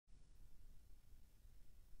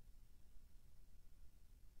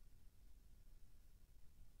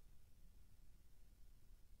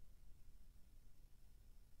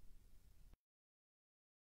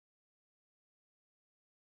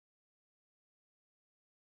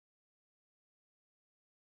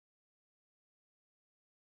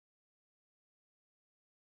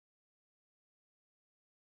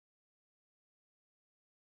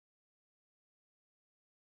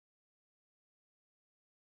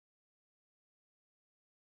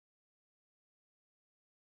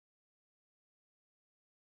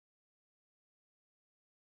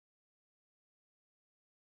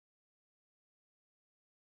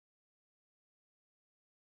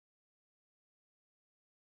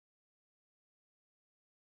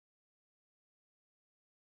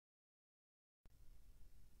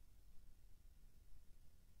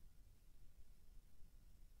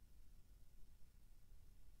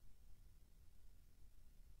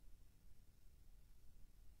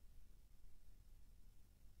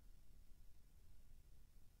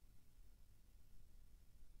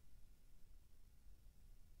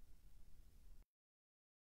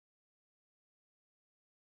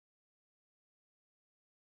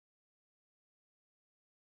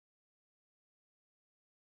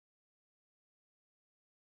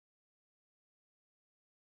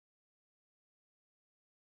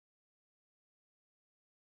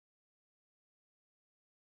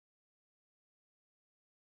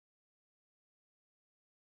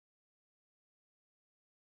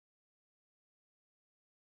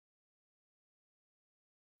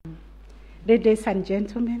Ladies and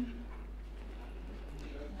gentlemen,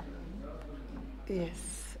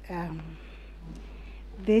 yes,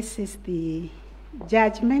 this is the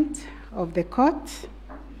judgment of the court,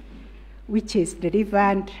 which is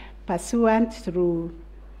delivered pursuant to Rule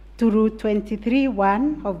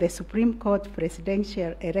 23(1) of the Supreme Court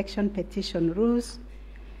Presidential Election Petition Rules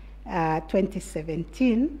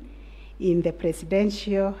 2017 in the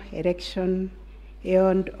presidential election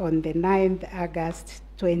held on the 9th August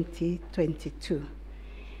 2022.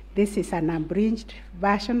 This is an abridged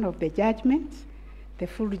version of the judgment. The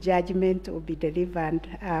full judgment will be delivered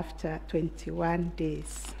after 21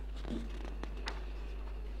 days.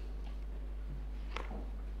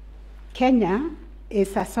 Kenya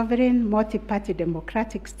is a sovereign multi-party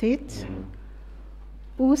democratic state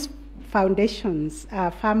whose foundations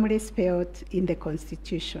are firmly spelled in the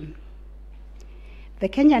Constitution. The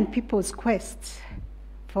Kenyan people's quest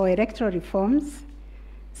for electoral reforms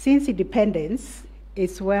since independence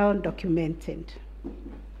is well documented.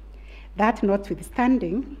 That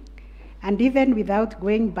notwithstanding, and even without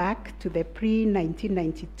going back to the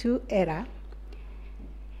pre-1992 era,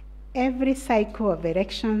 every cycle of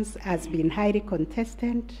elections has been highly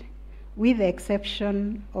contested, with the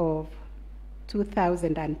exception of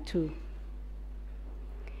 2002.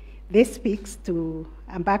 This speaks to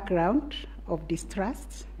a background of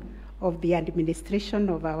distrust of the administration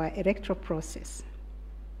of our electoral process.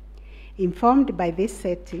 Informed by this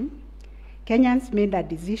setting, Kenyans made a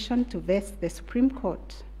decision to vest the Supreme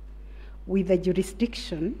Court with the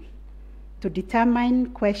jurisdiction to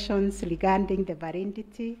determine questions regarding the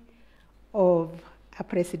validity of a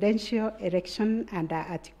presidential election under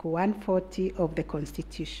Article 140 of the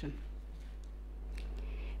Constitution.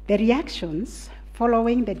 The reactions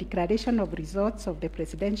following the declaration of results of the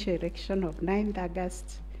presidential election of 9th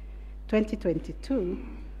August 2022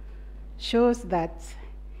 shows that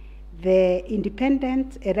the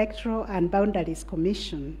Independent Electoral and Boundaries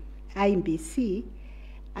Commission, IEBC,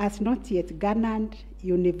 has not yet garnered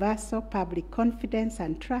universal public confidence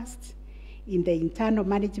and trust in the internal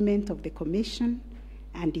management of the Commission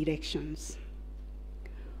and elections.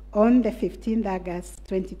 On the 15th August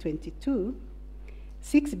 2022,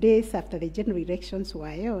 6 days after the general elections were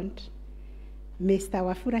held, Mr.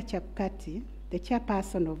 Wafula Chebukati, the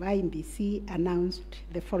chairperson of IEBC, announced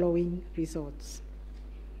the following results.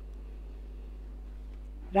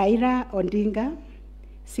 Raila Odinga,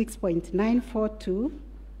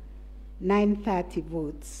 6.942,930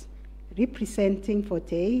 votes, representing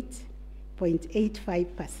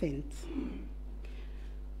 48.85%.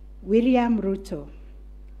 William Ruto,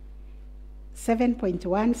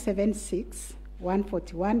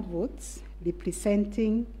 7.176,141 votes,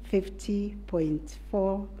 representing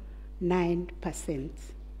 50.49%.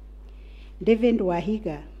 David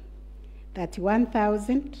Wahiga,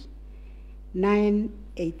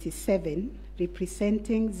 31,987,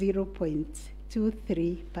 representing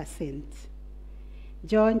 0.23%.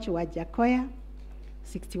 George Wajakoya,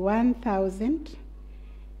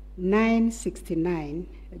 61,969,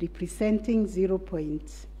 representing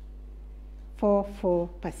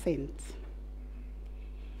 0.44%.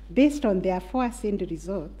 Based on the aforesaid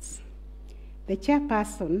results, the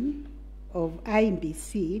chairperson of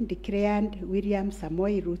IEBC declared William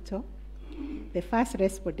Samoei Ruto the first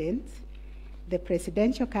respondent, the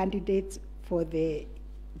presidential candidate for the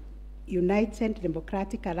United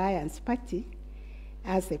Democratic Alliance Party,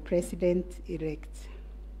 as the president-elect.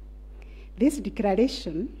 This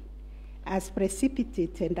declaration has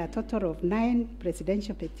precipitated a total of 9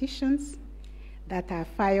 presidential petitions that are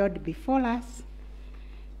filed before us,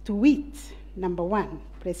 to wit, number 1,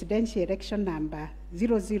 presidential election number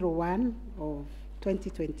 001 of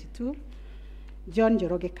 2022, John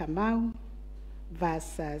Njoroge Kamau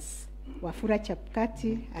versus Wafula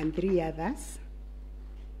Chebukati and 3 others,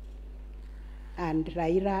 and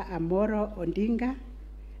Raila Amolo Odinga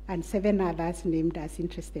and 7 others named as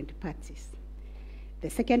interested parties. The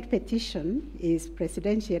second petition is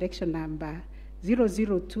presidential election number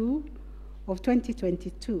 002 of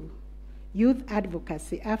 2022, Youth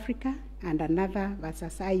Advocacy Africa and another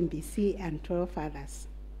versus IEBC and 12 others.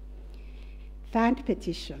 Third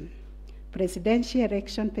petition, presidential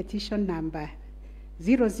election petition number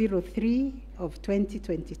 003 of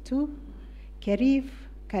 2022, Kerif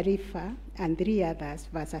Khalifa and 3 others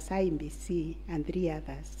versus IEBC and 3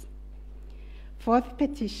 others. Fourth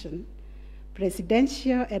petition,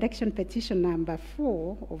 presidential election petition number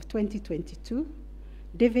 4 of 2022,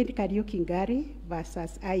 David Kariuki Ngari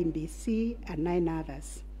versus IEBC and 9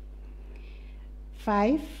 others.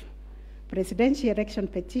 5, presidential election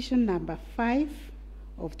petition number 5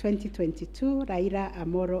 of 2022, Raila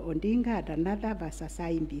Amolo Odinga and another versus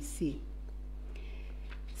IEBC.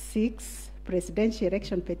 6, Presidential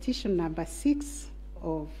Election Petition number 6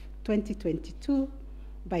 of 2022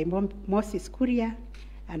 by Moses Kuria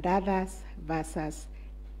and others versus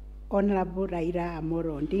Honorable Raila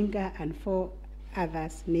Amolo Odinga and 4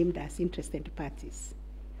 others named as interested parties.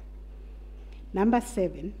 Number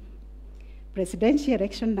 7, Presidential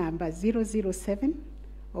Election number 007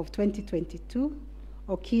 of 2022,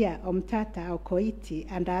 Okia Omtata Okoiti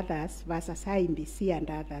and others versus IEBC and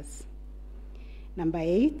others. Number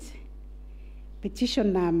 8,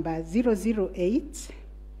 Petition number 008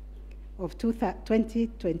 of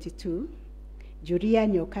 2022, Julia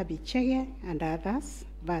Nyokabi Chege and others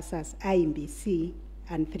versus IEBC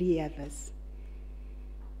and 3 others.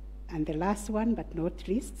 And the last one, but not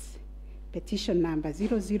least, Petition number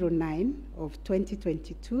 009 of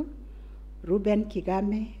 2022, Ruben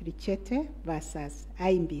Kigame Richete versus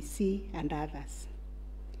IEBC and others.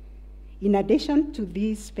 In addition to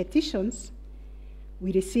these petitions,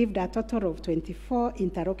 we received a total of 24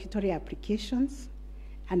 interlocutory applications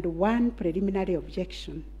and 1 preliminary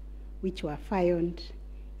objection, which were filed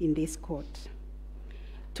in this court.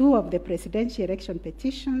 2 of the presidential election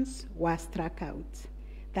petitions were struck out.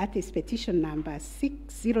 That is petition number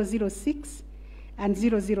 006 and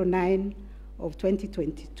 009 of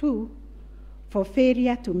 2022 for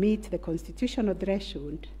failure to meet the constitutional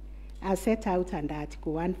threshold as set out under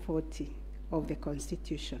Article 140 of the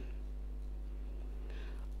Constitution.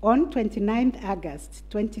 On 29th August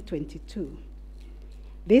 2022,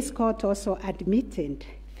 this court also admitted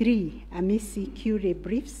 3 amici curiae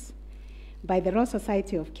briefs by the Law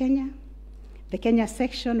Society of Kenya, the Kenya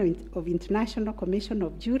section of International Commission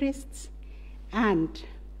of Jurists, and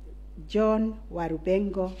John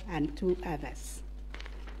Warubengo and 2 others.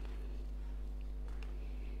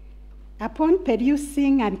 Upon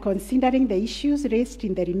perusing and considering the issues raised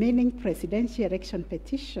in the remaining presidential election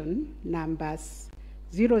petition numbers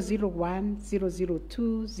 001,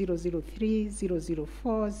 002, 003,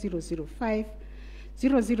 004, 005,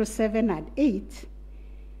 007, and 8,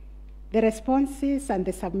 the responses and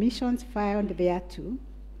the submissions filed thereto,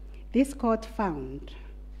 this court found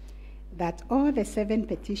that all the 7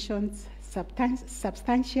 petitions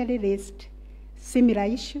substantially raised similar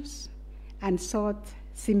issues and sought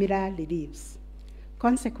similar reliefs.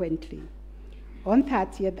 Consequently, on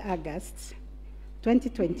 30th August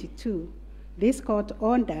 2022, this court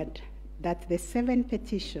ordered that the 7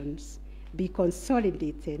 petitions be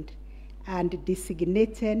consolidated and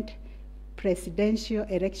designated Presidential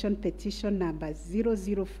Election Petition number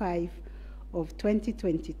 005 of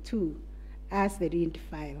 2022 as the read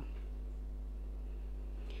file.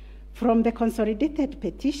 From the consolidated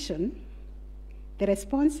petition, the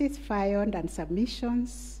responses filed and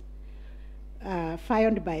submissions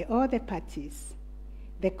filed by all the parties,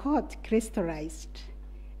 the court crystallized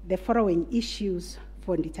the following issues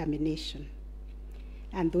for determination.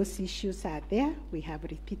 And those issues are there. We have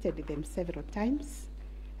repeated them several times.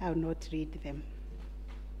 I will not read them.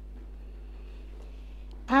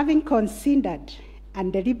 Having considered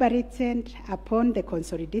and deliberated upon the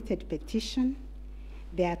consolidated petition,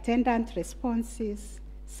 the attendant responses,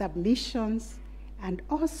 submissions, and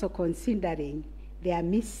also considering the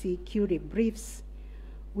amici curiae briefs,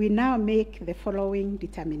 we now make the following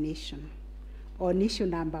determination on issue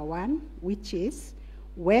number 1, which is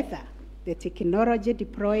whether the technology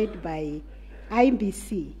deployed by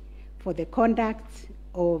IEBC for the conduct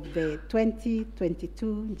of the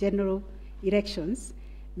 2022 general elections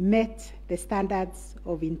met the standards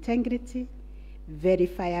of integrity,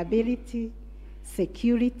 verifiability,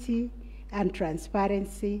 security, and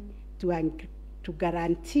transparency to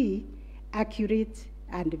guarantee accurate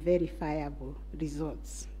and verifiable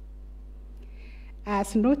results.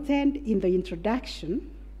 As noted in the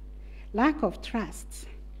introduction, lack of trust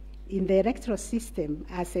in the electoral system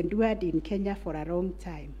has endured in Kenya for a long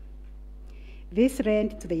time. This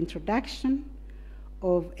led to the introduction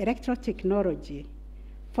of electoral technology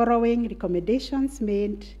following recommendations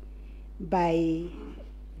made by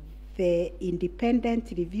the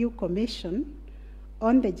Independent Review Commission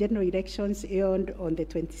on the general elections held on the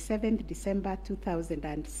 27th December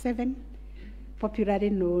 2007, popularly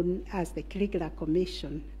known as the Kriegler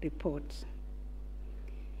Commission report.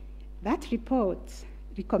 That report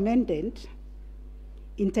recommended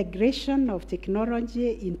integration of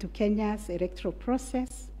technology into Kenya's electoral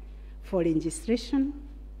process for registration,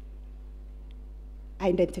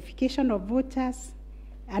 identification of voters,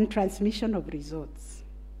 and transmission of results.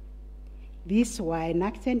 These were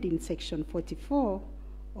enacted in Section 44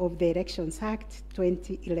 of the Elections Act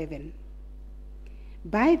 2011.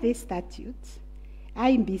 By this statute,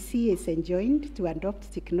 IEBC is enjoined to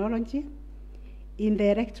adopt technology in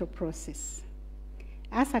the electoral process,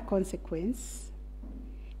 As a consequence,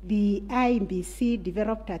 the IMBC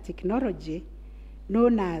developed a technology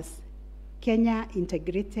known as Kenya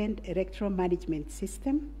Integrated Electoral Management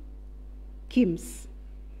System, KIMS,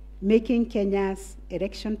 making Kenya's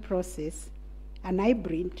election process an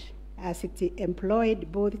hybrid as it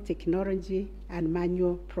employed both technology and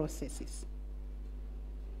manual processes.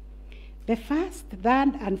 The first,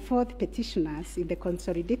 third, and fourth petitioners in the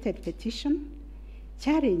consolidated petition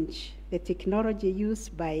challenge the technology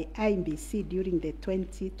used by IMBC during the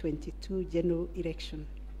 2022 general election.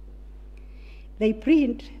 They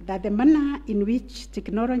plead that the manner in which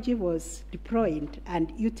technology was deployed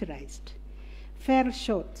and utilized fell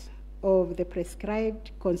short of the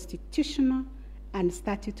prescribed constitutional and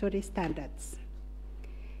statutory standards.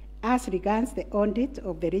 As regards the audit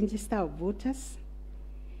of the register of voters,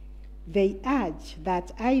 they urge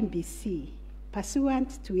that IMBC,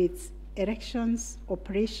 pursuant to its elections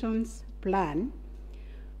operations plan,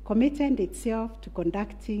 committed itself to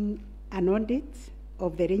conducting an audit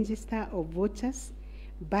of the register of voters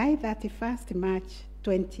by 31st March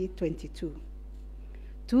 2022.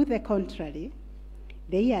 To the contrary,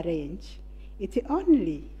 they arrange it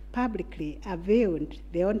only publicly availed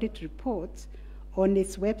the audit report on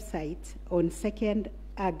its website on 2nd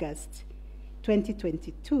August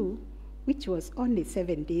 2022, which was only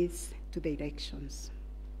 7 days to the elections.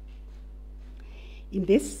 In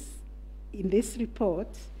this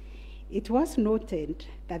report, it was noted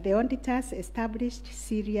that the auditors established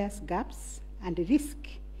serious gaps and risk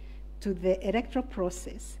to the electoral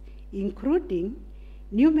process, including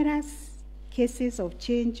numerous cases of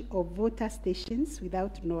change of voter stations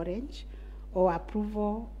without knowledge or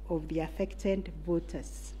approval of the affected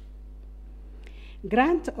voters.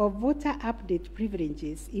 Grant of voter update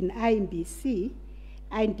privileges in IMBC,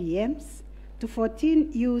 IDMs, to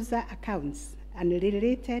 14 user accounts and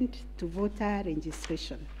related to voter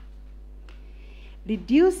registration.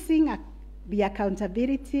 Reducing the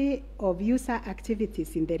accountability of user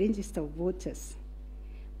activities in the register of voters.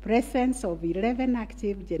 Presence of 11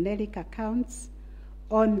 active generic accounts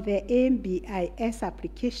on the MBIS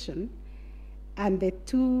application and the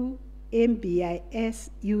 2 MBIS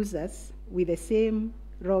users with the same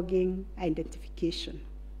logging identification.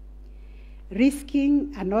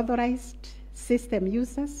 Risking unauthorized system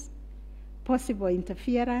users, possible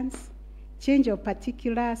interference, change of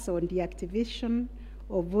particulars on the activation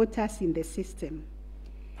of voters in the system.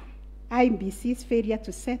 IMBC's failure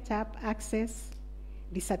to set up access,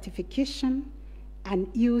 decertification, and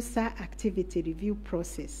user activity review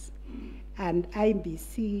process. And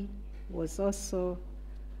IMBC was also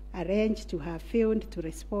arranged to have failed to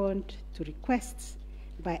respond to requests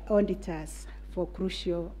by auditors for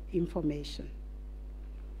crucial information.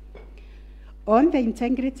 On the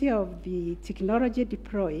integrity of the technology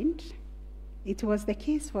deployed, it was the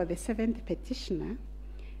case for the seventh petitioner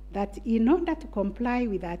that in order to comply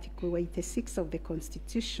with Article 86 of the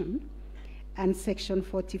Constitution and Section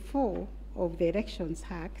 44 of the Elections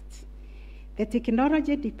Act, the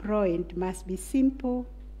technology deployed must be simple,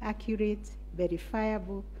 accurate,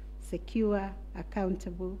 verifiable, secure,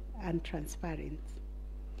 accountable, and transparent.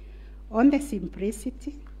 On the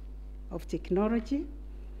simplicity of technology,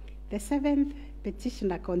 the seventh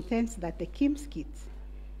petitioner contends that the KIMS kit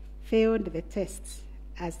failed the tests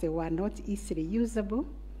as they were not easily usable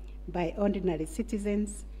by ordinary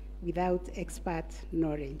citizens without expert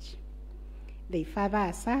knowledge. They further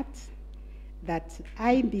assert that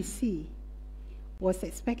IMBC was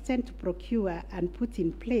expected to procure and put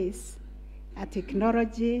in place a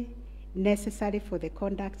technology necessary for the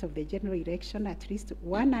conduct of the general election at least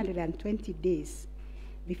 120 days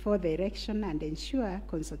before the election and ensure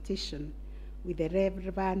consultation with the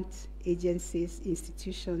relevant agencies,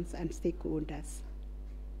 institutions, and stakeholders.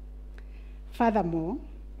 Furthermore,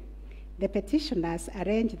 the petitioners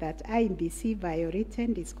arranged that IMBC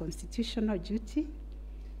violated its constitutional duty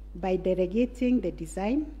by delegating the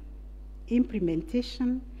design,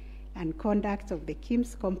 implementation, and conduct of the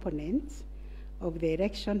KIMS components of the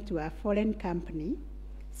election to a foreign company,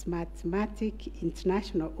 Smartmatic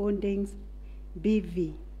International Holdings,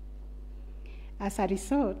 BV. As a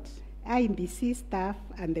result, IMBC staff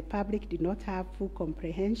and the public did not have full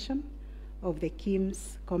comprehension of the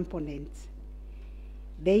KIMS components.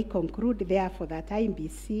 They conclude, therefore, that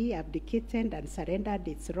IMBC abdicated and surrendered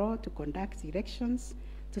its role to conduct elections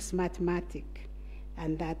to Smartmatic,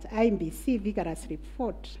 and that IMBC vigorously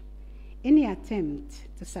fought any attempt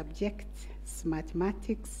to subject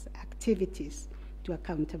Smartmatic's activities to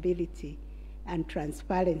accountability and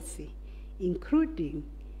transparency, including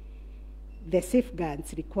the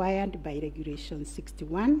safeguards required by Regulation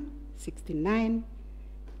 61, 69,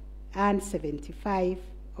 and 75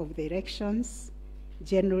 of the Elections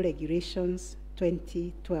General Regulations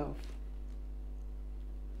 2012.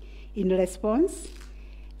 In response,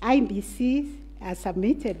 IEBC has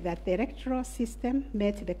submitted that the electoral system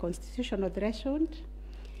met the constitutional threshold,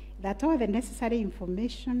 that all the necessary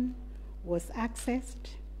information was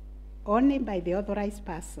accessed only by the authorized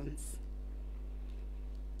persons.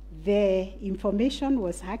 The information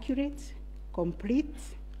was accurate, complete,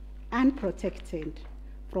 and protected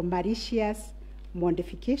from malicious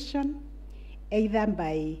modification, either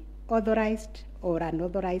by authorized or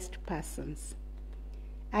unauthorized persons.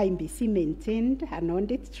 IEBC maintained an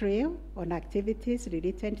audit trail on activities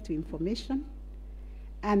related to information,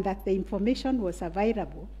 and that the information was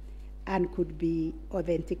available and could be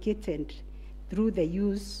authenticated through the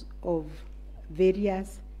use of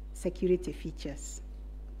various security features.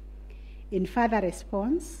 In further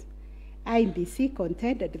response, IEBC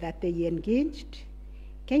contended that they engaged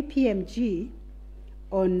KPMG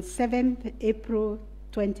on 7th April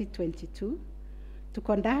 2022 to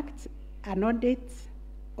conduct an audit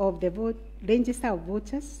of the register of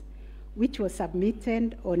voters, which was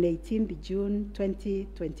submitted on 18th June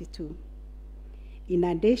 2022. In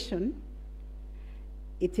addition,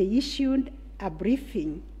 it issued a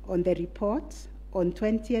briefing on the report on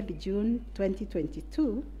 20th June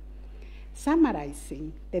 2022,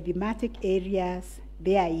 summarizing the thematic areas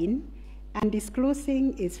therein and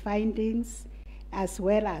disclosing its findings, as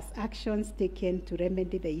well as actions taken to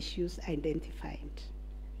remedy the issues identified.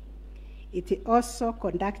 It also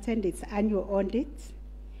conducted its annual audit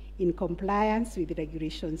in compliance with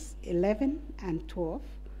Regulations 11 and 12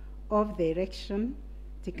 of the Election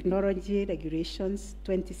Technology Regulations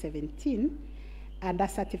 2017, and a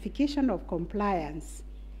certification of compliance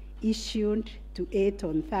issued to it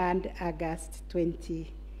on 3rd August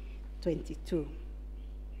 2022.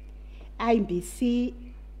 IEBC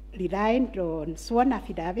relied on sworn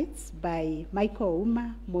affidavits by Michael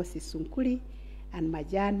Ouma, Moses Sunkuri,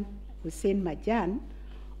 and Hussein Majan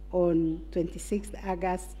on 26th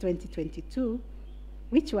August 2022,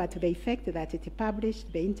 which were to the effect that it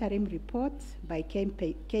published the interim report by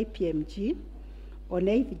KPMG on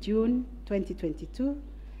 8th June 2022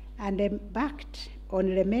 and embarked on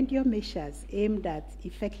remedial measures aimed at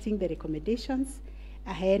effecting the recommendations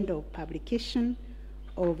ahead of publication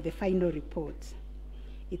of the final report.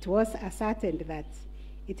 It was ascertained that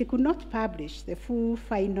it could not publish the full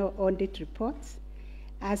final audit report,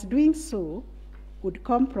 as doing so would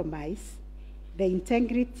compromise the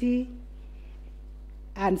integrity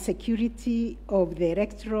and security of the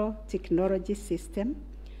electoral technology system,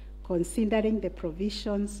 considering the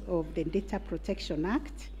provisions of the Data Protection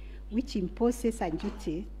Act, which imposes a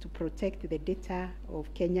duty to protect the data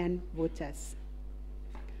of Kenyan voters.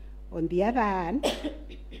 On the other hand,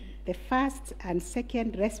 the first and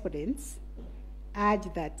second respondents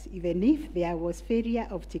urged that even if there was failure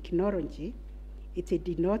of technology, it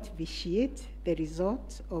did not vitiate the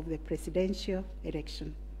result of the presidential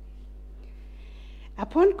election.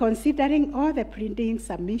 Upon considering all the printing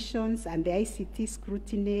submissions and the ICT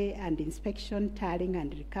scrutiny and inspection tallying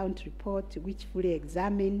and recount report, which fully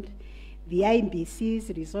examined the IEBC's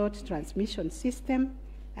result transmission system,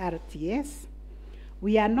 RTS,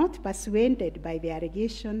 we are not persuaded by the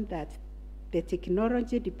allegation that the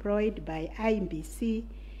technology deployed by IEBC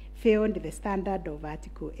failed the standard of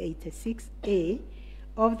Article 86A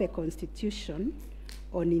of the Constitution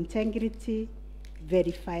on integrity,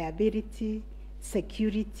 verifiability,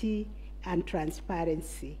 security, and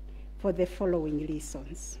transparency for the following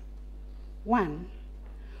reasons. 1,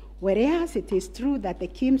 whereas it is true that the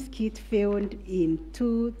KIMS kit failed in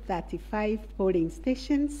 235 polling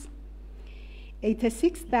stations,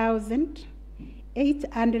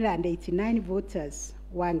 86,889 voters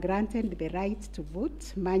were granted the right to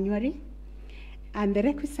vote manually, and the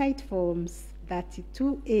requisite forms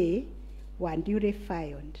 32A were duly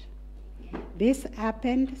filed. This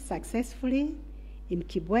happened successfully in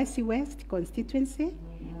Kibwezi West constituency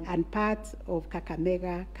and parts of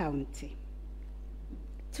Kakamega County.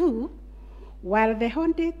 2, while the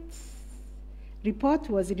audit report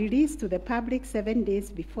was released to the public 7 days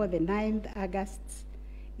before the 9th August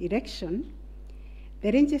election,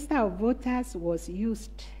 the register of voters was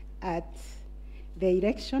used at the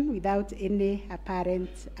election without any apparent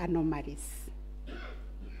anomalies.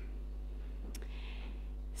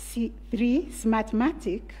 3,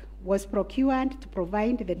 Smartmatic was procured to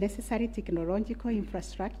provide the necessary technological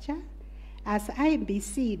infrastructure, as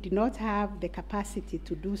IEBC did not have the capacity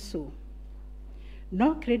to do so.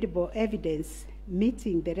 No credible evidence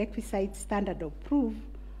meeting the requisite standard of proof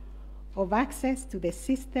of access to the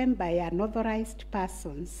system by unauthorized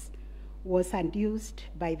persons was adduced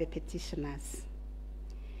by the petitioners.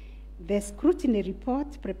 The scrutiny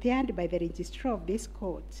report prepared by the registrar of this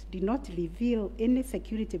court did not reveal any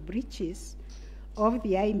security breaches of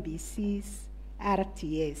the IEBC's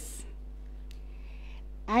RTS.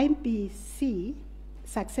 IEBC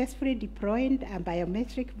successfully deployed a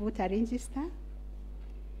biometric voter register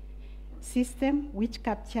system which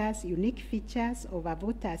captures unique features of a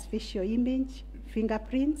voter's facial image,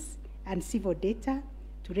 fingerprints, and civil data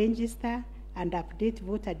to register and update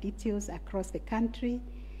voter details across the country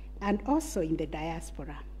and also in the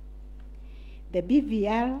diaspora. The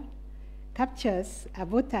BVR captures a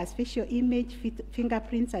voter's facial image,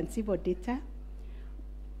 fingerprints, and civil data,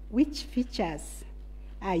 which features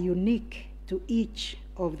are unique to each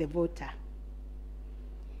of the voter.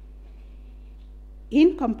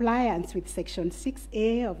 In compliance with Section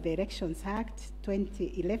 6A of the Elections Act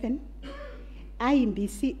 2011,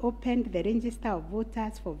 IEBC opened the register of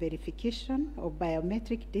voters for verification of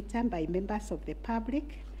biometric data by members of the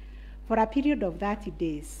public for a period of 30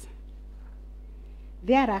 days.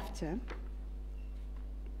 Thereafter,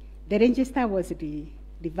 the register was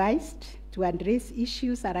revised to address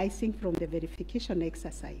issues arising from the verification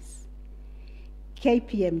exercise.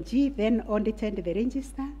 KPMG then audited the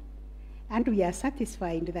register, and we are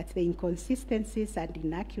satisfied that the inconsistencies and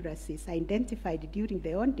inaccuracies identified during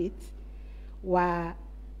the audit were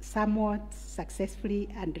somewhat successfully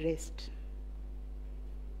addressed.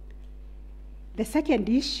 The second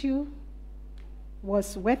issue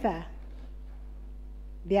was whether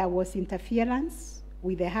there was interference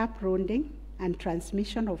with the uploading and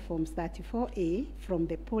transmission of Forms 34A from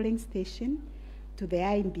the polling station to the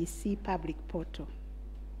IEBC public portal.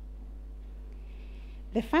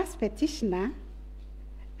 The first petitioner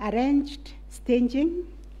arranged staging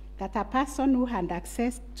that a person who had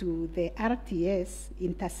access to the RTS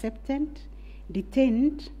intercepted,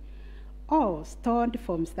 detained, or stored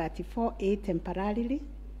Forms 34A temporarily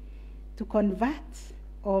to convert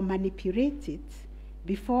or manipulate it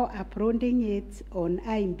before uploading it on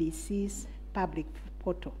IEBC's public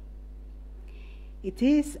portal. It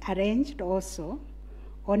is arranged also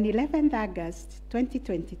on 11th August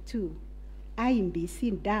 2022,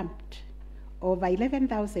 IEBC dumped over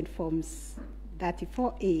 11,000 Forms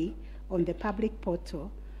 34A on the public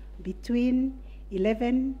portal between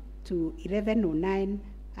 11 to 11:09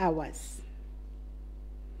 hours.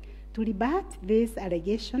 To rebut this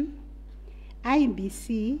allegation,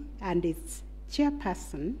 IEBC and its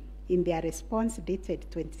chairperson, in their response dated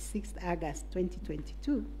 26 August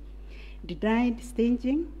 2022, denied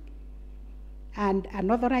staging and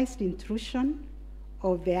unauthorized intrusion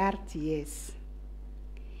of the RTS.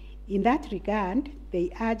 In that regard, they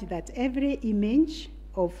urge that every image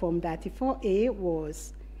of Form 34A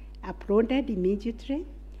was uploaded immediately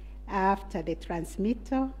after the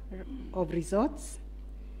transmittal of results.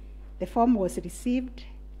 The form was received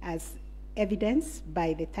as evidence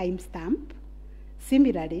by the timestamp.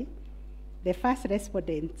 Similarly, the first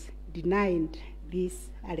respondent denied these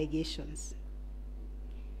allegations.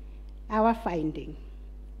 Our finding: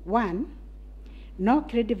 1, no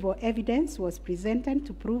credible evidence was presented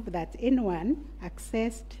to prove that anyone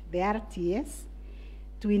accessed the RTS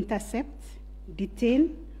to intercept,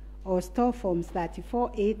 detain, or store Forms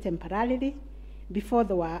 34A temporarily before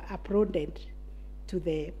they were uploaded to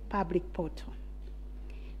the public portal.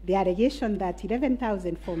 The allegation that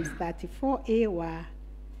 11,000 Forms 34A were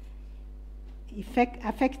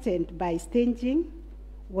affected by staging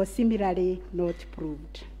was similarly not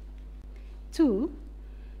proved. 2,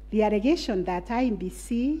 the allegation that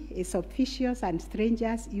IEBC, its officials, and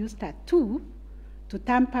strangers used a tool to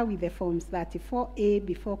tamper with the Forms 34A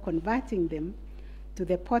before converting them to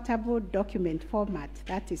the portable document format,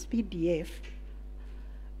 that is PDF,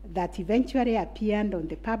 that eventually appeared on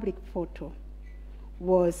the public portal,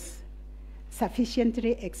 was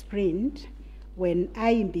sufficiently explained when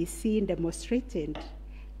IEBC demonstrated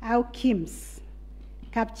how KIMS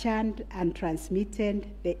captured and transmitted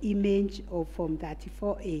the image of Form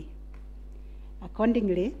 34A.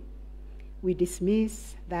 Accordingly, we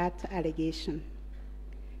dismiss that allegation.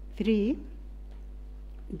 3,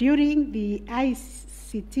 during the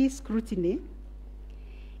ICT scrutiny,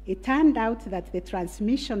 it turned out that the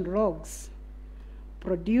transmission logs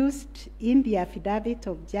produced in the affidavit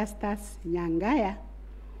of Justice Nyangaya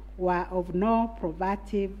were of no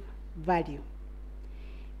probative value.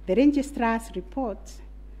 The registrar's report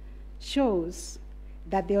shows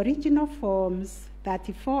that the original Forms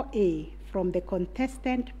 34A from the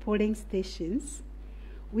contestant polling stations,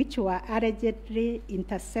 which were allegedly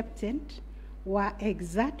intercepted, were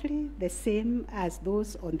exactly the same as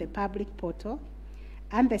those on the public portal,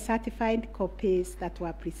 and the certified copies that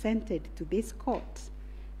were presented to this court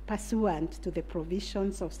pursuant to the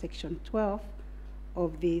provisions of Section 12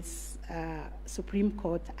 of this Supreme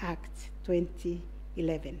Court Act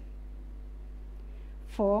 2011.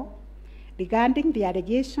 4, regarding the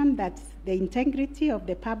allegation that the integrity of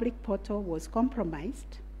the public portal was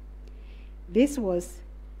compromised, this was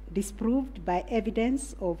disproved by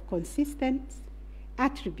evidence of consistent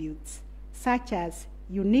attributes such as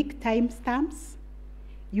unique timestamps,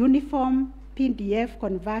 uniform PDF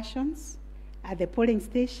conversions at the polling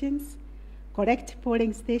stations, correct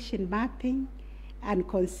polling station mapping, and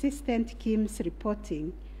consistent KIMS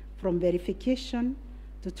reporting from verification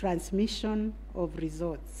to transmission of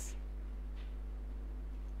results.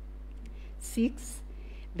 6,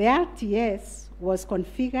 the RTS was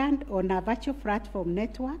configured on a virtual platform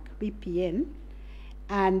network, VPN,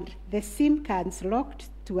 and the SIM cards locked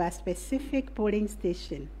to a specific polling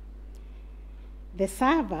station. The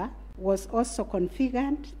server was also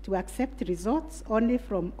configured to accept results only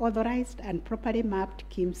from authorized and properly mapped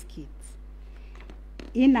KIMS kits.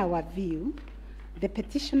 In our view, the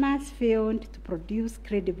petitioners failed to produce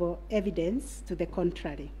credible evidence to the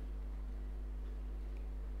contrary.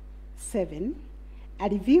 7, a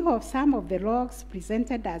review of some of the logs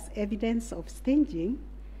presented as evidence of staging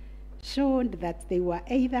showed that they were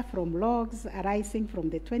either from logs arising from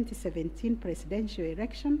the 2017 presidential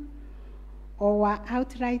election or were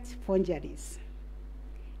outright forgeries.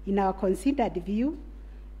 In our considered view,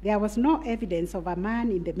 there was no evidence of a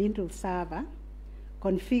man-in-the-middle server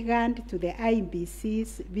configured to the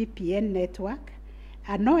IEBC's VPN network,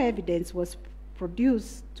 and no evidence was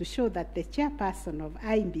produced to show that the chairperson of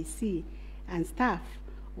IEBC and staff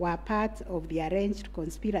were part of the arranged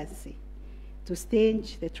conspiracy to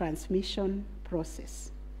stage the transmission process.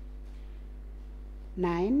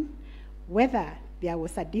 9, whether there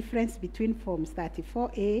was a difference between Forms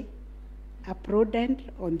 34A uploaded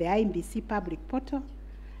on the IEBC public portal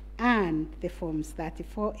and the Forms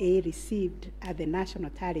 34A received at the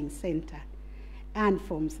National Tallying Center, and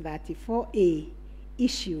Forms 34A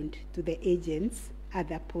issued to the agents at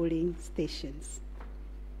the polling stations.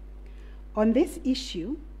 On this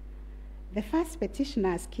issue, the first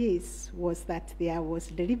petitioner's case was that there was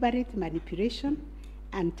deliberate manipulation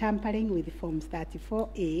and tampering with Forms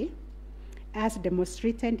 34A, as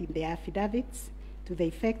demonstrated in the affidavits, to the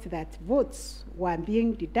effect that votes were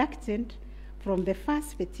being deducted from the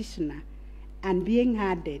first petitioner and being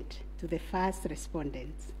added to the first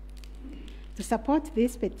respondent. To support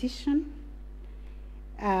this petition,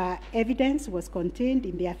 evidence was contained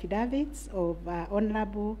in the affidavits of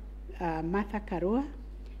Honorable Martha Karua,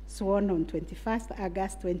 sworn on 21st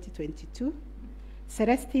August 2022,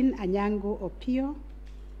 Celestine Anyango Opio,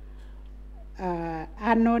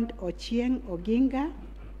 Arnold Ochieng Oginga,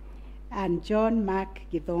 and John Mark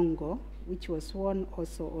Githongo, which was sworn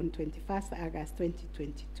also on 21st August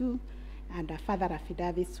 2022, and a further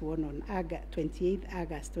affidavit sworn on 28th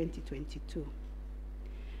August 2022.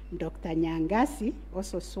 Dr. Nyangasi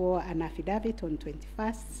also swore an affidavit on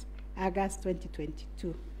 21st August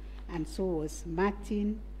 2022, and so was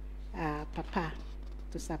Martin Papa,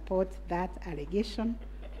 to support that allegation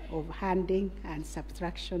of handing and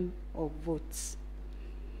subtraction of votes.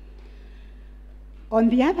 On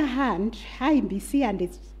the other hand, IEBC and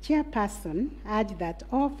its chairperson urged that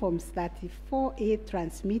all Forms 34A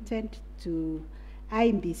transmitted to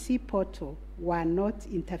IEBC portal were not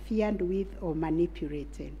interfered with or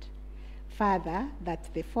manipulated. Further,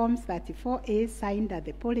 that the Forms 34A signed at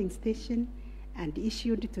the polling station and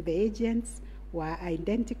issued to the agents were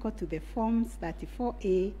identical to the Forms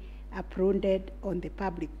 34A uploaded on the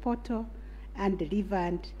public portal and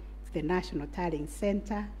delivered to the National Tallying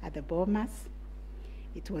Center at the Bomas.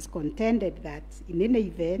 It was contended that in any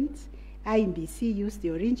event, IEBC used the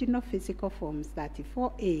original physical Forms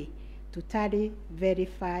 34A to tally,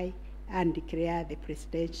 verify, and declare the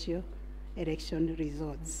presidential election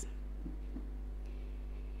results.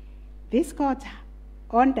 This court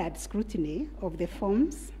ordered scrutiny of the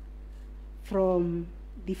forms from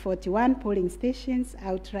the 41 polling stations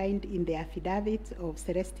outlined in the affidavit of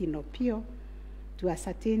Celestine Opio to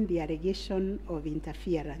ascertain the allegation of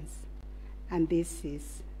interference. And this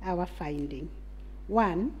is our finding.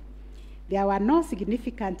 1, there were no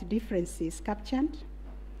significant differences captured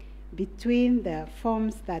between the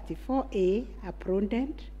Forms 34A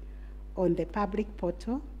uploaded on the public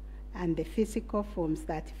portal and the physical Forms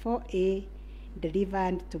 34A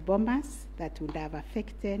delivered to Bomas that would have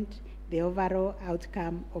affected the overall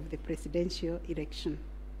outcome of the presidential election.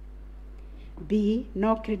 B,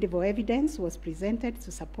 no credible evidence was presented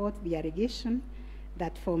to support the allegation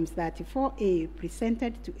that Forms 34A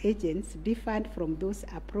presented to agents differed from those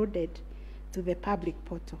uploaded to the public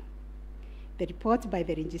portal. The report by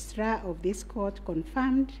the registrar of this court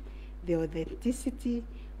confirmed the authenticity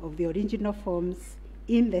of the original forms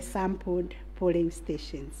in the sampled polling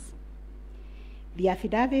stations. The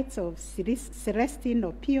affidavits of Celestine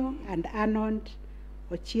Opio and Arnold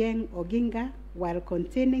Ochieng Oginga, while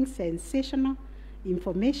containing sensational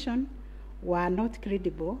information, were not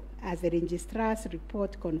credible, as the registrar's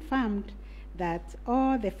report confirmed that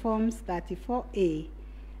all the Forms 34A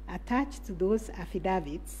attached to those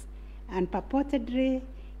affidavits and purportedly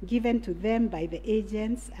given to them by the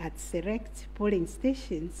agents at select polling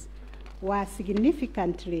stations were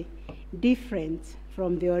significantly different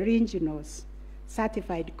from the originals,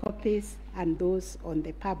 certified copies, and those on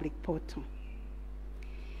the public portal.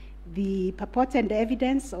 The purported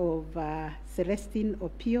evidence of Celestine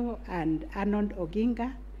Opio and Arnold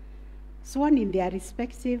Oginga, sworn in their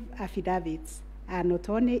respective affidavits, are not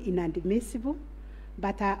only inadmissible,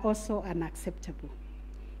 but are also unacceptable.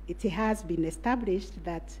 It has been established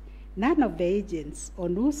that none of the agents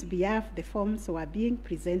on whose behalf the forms were being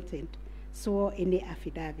presented swore any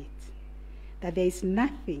affidavit, that there is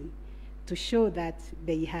nothing to show that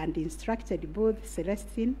they had instructed both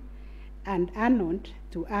Celestine and Arnold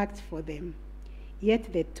to act for them.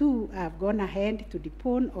 Yet the two have gone ahead to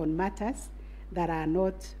depone on matters that are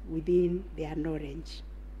not within their knowledge.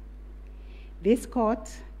 This court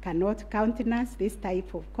cannot countenance this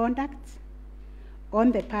type of conduct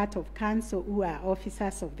on the part of counsel who are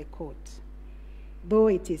officers of the court. Though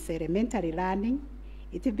it is elementary learning,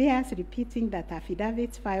 it bears repeating that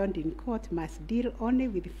affidavits filed in court must deal only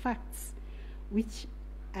with facts which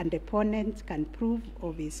an opponent can prove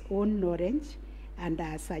of his own knowledge, and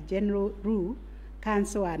as a general rule,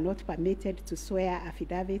 counsel are not permitted to swear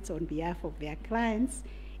affidavits on behalf of their clients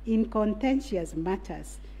in contentious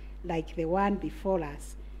matters like the one before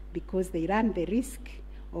us, because they run the risk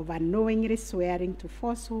of unknowingly swearing to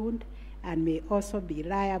falsehood and may also be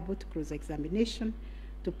liable to cross-examination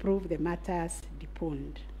to prove the matters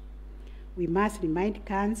deponed. We must remind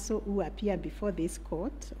counsel who appear before this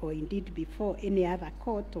court, or indeed before any other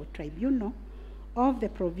court or tribunal, of the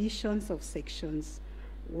provisions of sections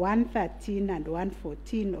 113 and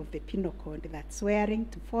 114 of the Penal Code that swearing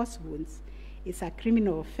to falsehoods is a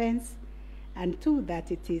criminal offense, and two, that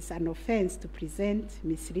it is an offense to present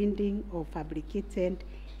misleading or fabricated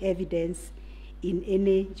evidence in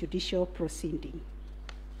any judicial proceeding.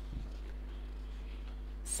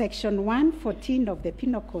 Section 114 of the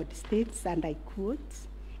Penal Code states, and I quote,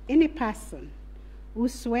 "Any person who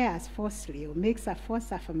swears falsely or makes a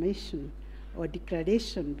false affirmation or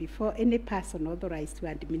declaration before any person authorized to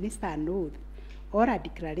administer an oath or a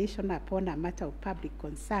declaration upon a matter of public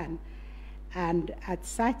concern, and at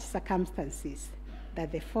such circumstances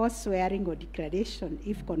that the false swearing or declaration,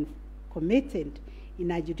 if committed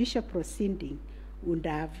in a judicial proceeding, would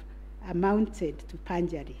have amounted to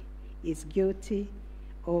perjury, is guilty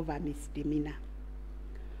of a misdemeanor."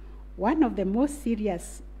 One of the most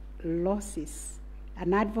serious losses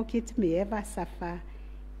an advocate may ever suffer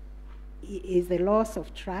is the loss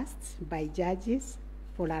of trust by judges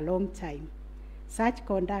for a long time. Such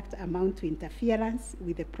conduct amounts to interference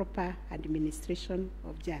with the proper administration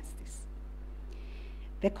of justice.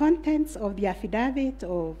 The contents of the affidavit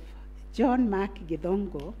of John Mark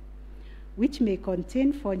Githongo, which may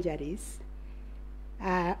contain forgeries,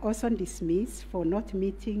 are also dismissed for not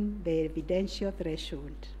meeting the evidential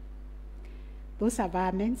threshold. Those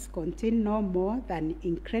averments contain no more than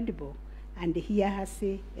incredible and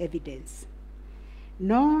hearsay evidence.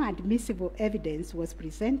 No admissible evidence was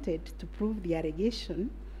presented to prove the allegation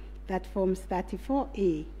that Forms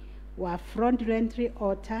 34A were fraudulently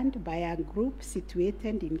altered by a group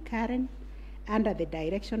situated in Karen under the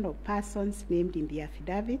direction of persons named in the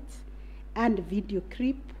affidavit and video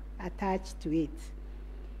clip attached to it.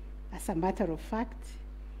 As a matter of fact,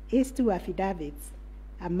 these two affidavits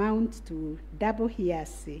amount to double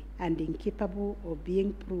hearsay and incapable of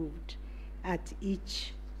being proved at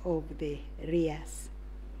each of the rears.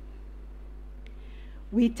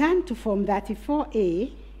 We turn to Form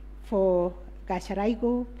 34A for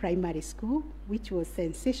Gacharaigo Primary School, which was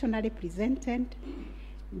sensationally presented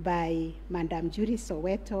by Madam Judy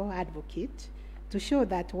Soweto, advocate, to show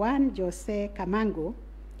that one Jose Camango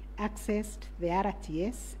accessed the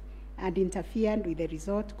RTS and interfered with the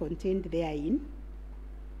result contained therein.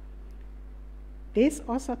 This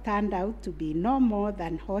also turned out to be no more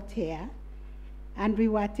than hot air, and we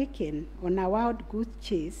were taken on a wild goose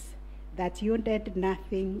chase that yielded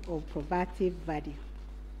nothing of probative value.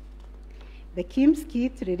 The Kim's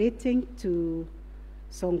kit relating to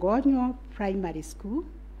Songonyo Primary School,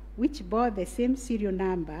 which bore the same serial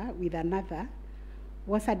number with another,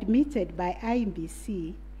 was admitted by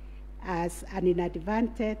IMBC as an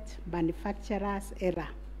inadvertent manufacturer's error.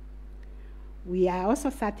 We are also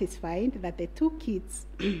satisfied that the two kits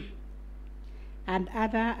and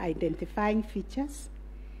other identifying features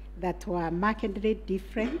that were markedly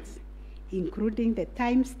different, including the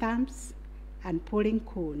timestamps and polling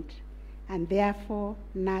code, and therefore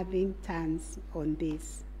nothing turns on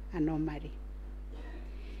this anomaly.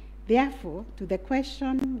 Therefore, to the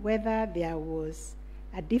question whether there was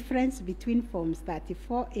a difference between Forms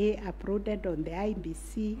 34A uploaded on the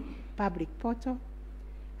IMBC public portal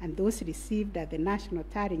and those received at the National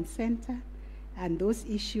Tallying Center and those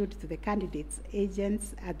issued to the candidates'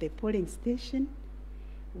 agents at the polling station,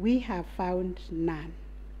 we have found none.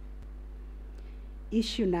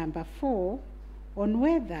 Issue number 4, on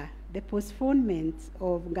whether the postponement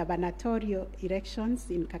of gubernatorial elections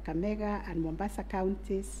in Kakamega and Mombasa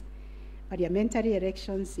counties, parliamentary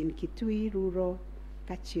elections in Kitui, Rural,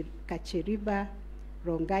 Kachiriba,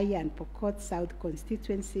 Rongai, and Pokot South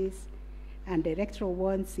constituencies, and electoral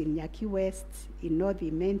ones in Nyaki West, in North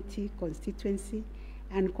Imenti constituency,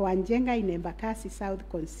 and Koanjenga in Embakasi South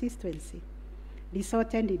constituency,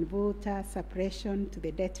 resulted in voter suppression to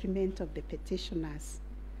the detriment of the petitioners,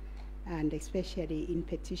 and especially in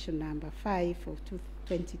petition number 5 of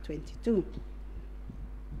 2022.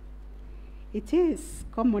 It is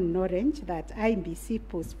common knowledge that IMBC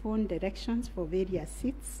postponed elections for various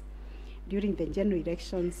seats during the general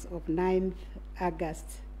elections of 9th August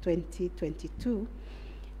 2022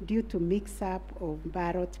 due to mix-up of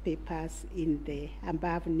ballot papers in the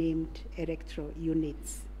above-named electoral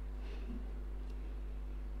units.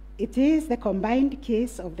 It is the combined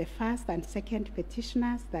case of the first and second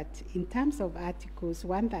petitioners that, in terms of Articles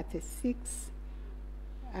 136,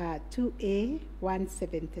 2A,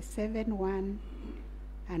 177, 1,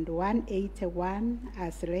 and 181,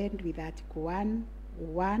 as read with Article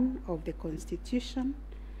 1 of the Constitution,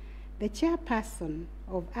 the chairperson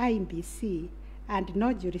of IMBC had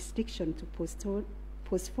no jurisdiction to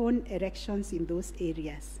postpone elections in those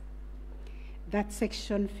areas. That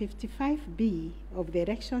Section 55B of the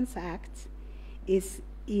Elections Act is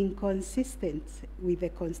inconsistent with the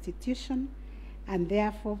Constitution and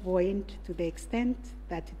therefore void to the extent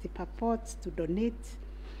that it purports to donate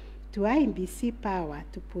to IMBC power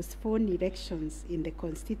to postpone elections in the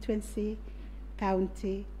constituency,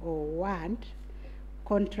 county, or ward,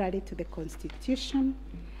 contrary to the Constitution,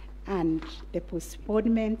 and the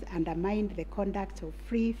postponement undermined the conduct of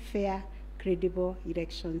free, fair, credible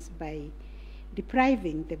elections by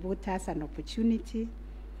depriving the voters an opportunity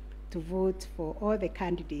to vote for all the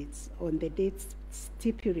candidates on the dates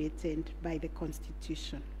stipulated by the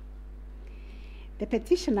Constitution. The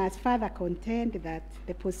petitioners further contend that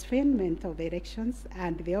the postponement of elections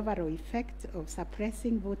and the overall effect of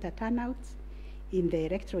suppressing voter turnout in the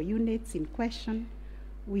electoral units in question,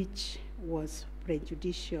 which was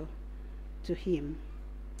prejudicial to him.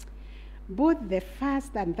 Both the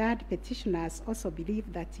first and third petitioners also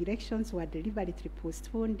believe that elections were deliberately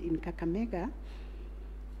postponed in Kakamega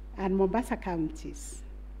and Mombasa counties.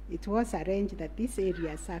 It was arranged that these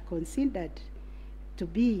areas are considered to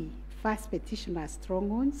be first petitioner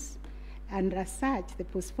strongholds, and as such, the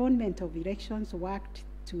postponement of elections worked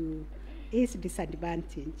to his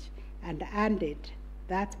disadvantage and handed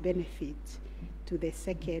that benefit to the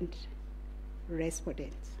second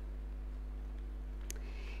respondent.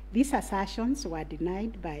 These assertions were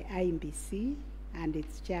denied by IMBC and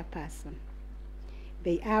its chairperson.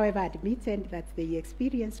 They, however, admitted that they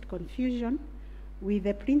experienced confusion with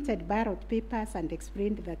the printed ballot papers and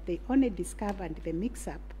explained that they only discovered the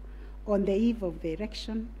mix-up on the eve of the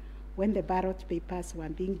election when the ballot papers were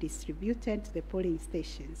being distributed to the polling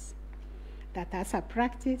stations. That as a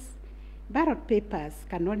practice, ballot papers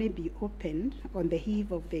can only be opened on the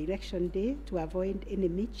eve of the election day to avoid any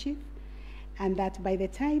mischief, and that by the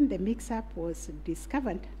time the mix-up was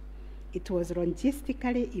discovered, it was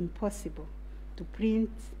logistically impossible to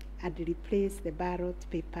print and replace the ballot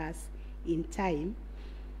papers in time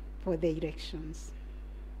for the elections.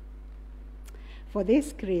 For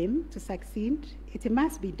this claim to succeed, it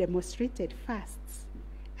must be demonstrated first,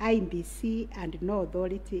 IMBC had no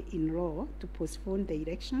authority in law to postpone the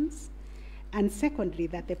elections, and secondly,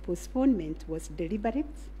 that the postponement was deliberate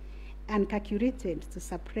and calculated to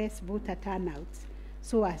suppress voter turnout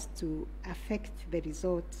so as to affect the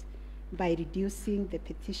result by reducing the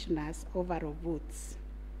petitioners' overall votes.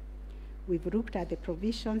 We've looked at the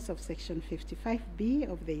provisions of Section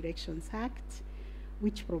 55B of the Elections Act,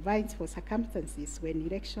 which provides for circumstances when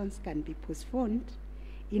elections can be postponed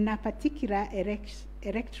in a particular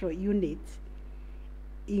electoral unit,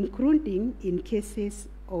 including in cases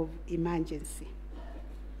of emergency.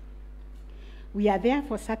 We are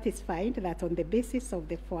therefore satisfied that on the basis of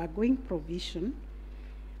the foregoing provision,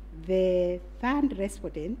 the third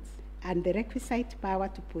respondent and the requisite power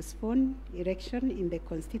to postpone election in the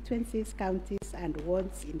constituencies, counties, and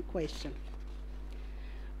wards in question.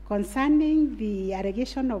 Concerning the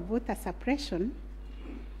allegation of voter suppression,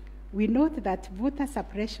 we note that voter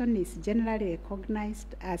suppression is generally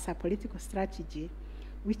recognized as a political strategy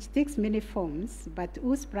which takes many forms, but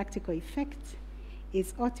whose practical effect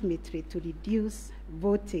is ultimately to reduce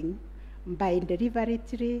voting by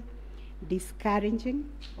deliberately discouraging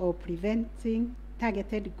or preventing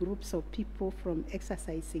targeted groups of people from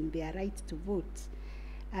exercising their right to vote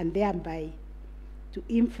and thereby to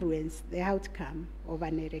influence the outcome of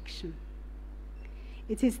an election.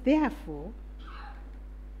 It therefore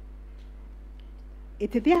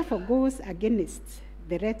goes against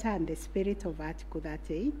the letter and the spirit of Article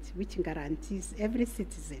 38, which guarantees every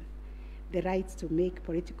citizen the right to make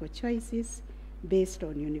political choices based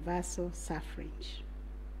on universal suffrage.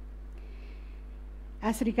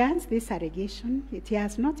 As regards this allegation, it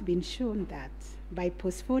has not been shown that by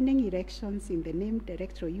postponing elections in the named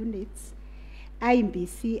electoral units,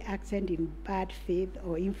 IEBC acted in bad faith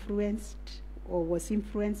or was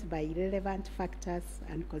influenced by irrelevant factors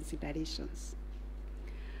and considerations.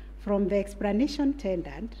 From the explanation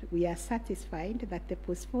tendered, we are satisfied that the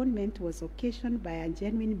postponement was occasioned by a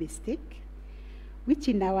genuine mistake, which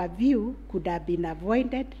in our view could have been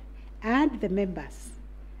avoided and the members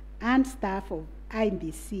and staff of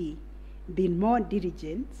IEBC been more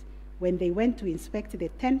diligent when they went to inspect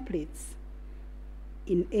the templates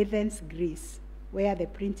in Athens, Greece, where the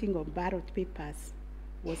printing of ballot papers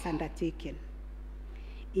was undertaken.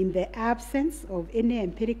 In the absence of any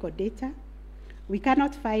empirical data, we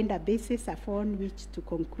cannot find a basis upon which to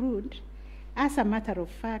conclude, as a matter of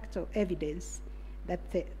fact or evidence,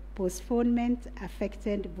 that the postponement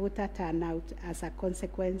affected voter turnout, as a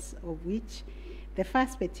consequence of which the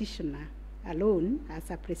first petitioner alone,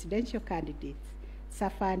 as a presidential candidate,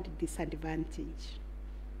 suffered disadvantage.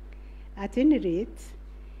 At any rate,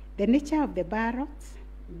 the nature of the ballot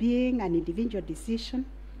being an individual decision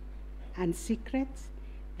and secret,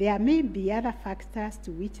 there may be other factors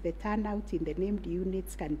to which the turnout in the named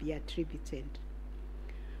units can be attributed.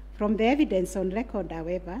 From the evidence on record,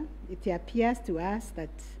 however, it appears to us that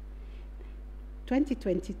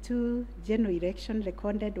 2022 general election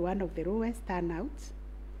recorded one of the lowest turnouts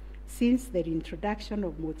since the introduction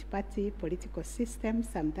of multi-party political systems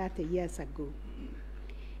some 30 years ago.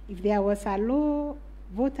 If there was a low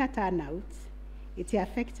voter turnout, it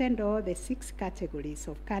affected all the 6 categories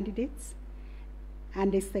of candidates,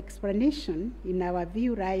 and its explanation, in our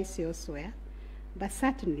view, lies elsewhere, but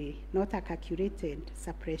certainly not a calculated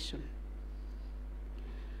suppression.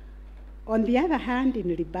 On the other hand,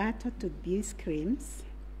 in rebuttal to these claims,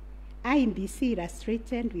 IEBC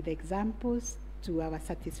illustrated with examples to our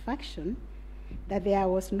satisfaction that there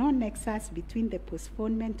was no nexus between the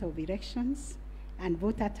postponement of elections and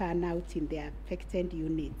voter turnout in the affected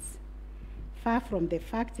units, far from the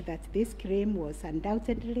fact that this claim was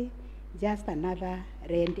undoubtedly just another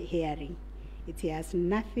red herring. It has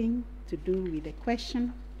nothing to do with the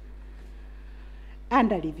question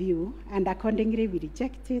under review, and accordingly we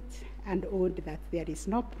reject it and own that there is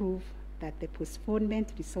no proof that the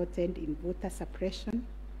postponement resulted in voter suppression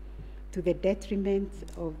to the detriment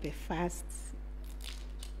of the first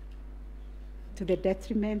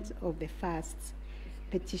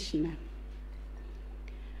petitioner.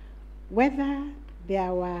 Whether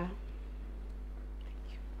there were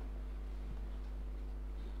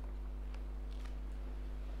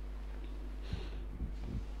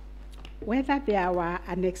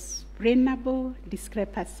unexplainable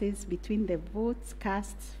discrepancies between the votes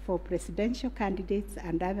cast for presidential candidates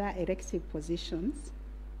and other elective positions.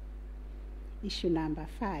 Issue number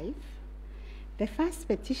 5. The first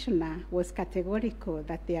petitioner was categorical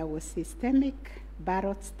that there was systemic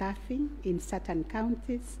ballot stuffing in certain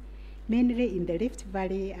counties, mainly in the Rift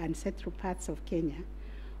Valley and central parts of Kenya,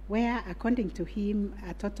 where, according to him,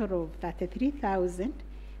 a total of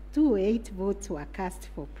 33,208 votes were cast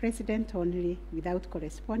for president only, without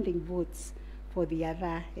corresponding votes for the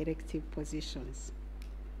other elective positions.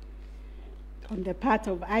 On the part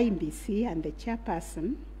of IEBC and the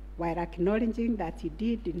chairperson, while acknowledging that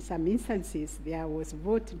indeed in some instances there was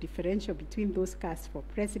vote differential between those cast for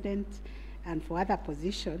president and for other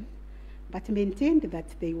positions, but maintained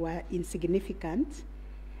that they were insignificant,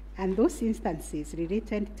 and those instances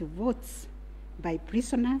related to votes by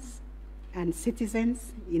prisoners and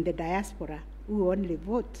citizens in the diaspora who only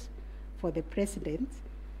vote for the president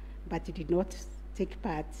but did not take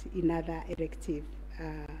part in other elective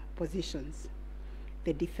positions.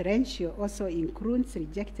 The differential also includes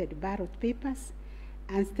rejected ballot papers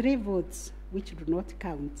and stray votes which do not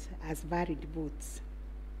count as valid votes.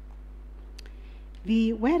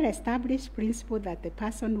 The well-established principle that the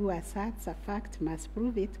person who asserts a fact must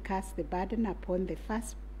prove it casts the burden upon the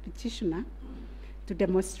first petitioner to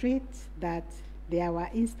demonstrate that there were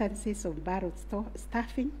instances of ballot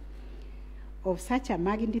stuffing of such a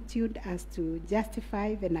magnitude as to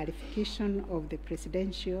justify the nullification of the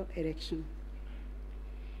presidential election.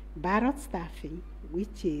 Ballot stuffing,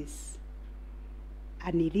 which is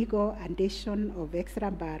an illegal addition of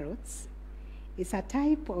extra ballots, is a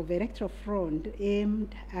type of electoral fraud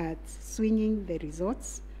aimed at swinging the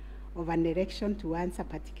results of an election towards a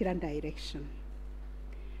particular direction.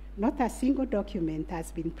 Not a single document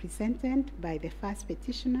has been presented by the first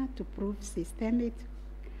petitioner to prove systemic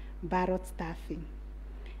ballot stuffing.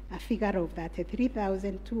 A figure of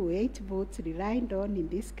 33,208 votes relied on in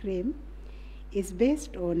this claim is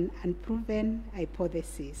based on unproven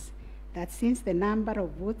hypothesis that since the number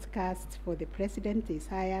of votes cast for the president is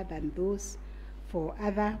higher than those for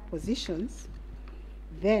other positions,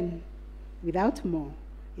 then, without more,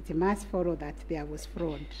 it must follow that there was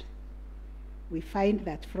fraud. We find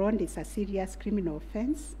that fraud is a serious criminal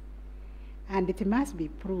offense, and it must be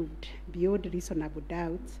proved beyond reasonable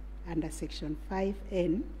doubt under Section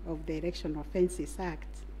 5N of the Election Offences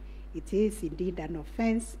Act. It is indeed an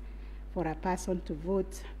offense for a person to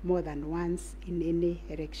vote more than once in any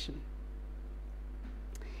election.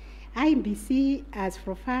 IEBC has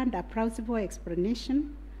provided a plausible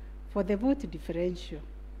explanation for the vote differential,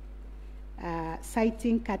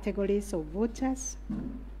 citing categories of voters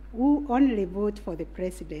who only vote for the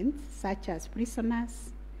president, such as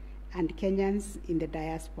prisoners and Kenyans in the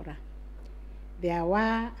diaspora. There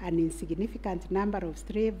were an insignificant number of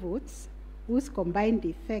stray votes whose combined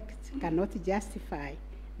effect cannot justify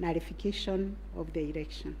nullification of the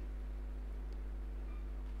election.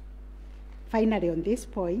 Finally, on this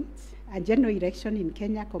point, a general election in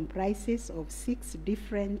Kenya comprises of 6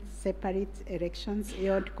 different separate elections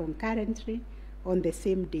held concurrently on the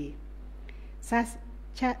same day. Such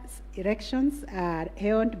elections are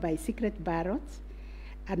held by secret ballots,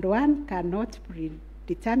 and one cannot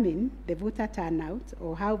predetermine the voter turnout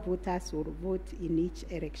or how voters will vote in each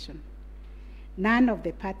election. None of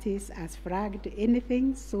the parties has flagged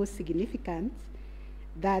anything so significant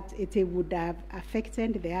that it would have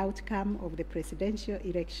affected the outcome of the presidential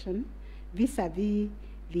election vis-a-vis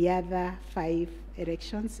the other 5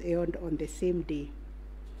 elections held on the same day.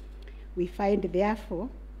 We find, therefore,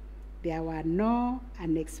 there were no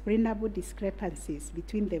unexplainable discrepancies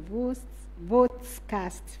between the votes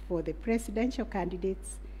cast for the presidential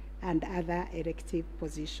candidates and other elective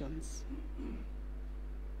positions.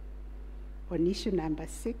 On issue number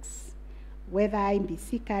 6, whether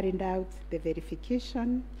IEBC carried out the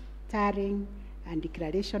verification, tallying, and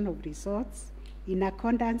declaration of results in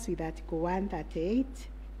accordance with Article 138,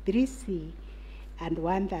 3C, and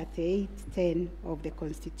 138.10 of the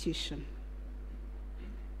Constitution.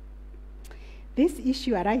 This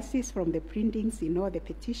issue arises from the printings in all the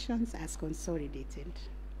petitions as consolidated.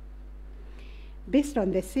 Based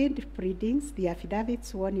on the said printings, the affidavits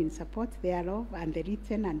sworn in support thereof, and the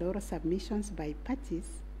written and oral submissions by parties,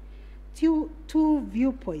 two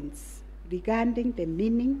viewpoints regarding the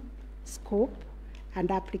meaning, scope, and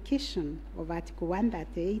application of Article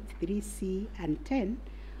 138, 3C, and 10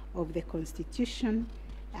 of the Constitution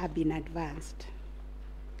have been advanced.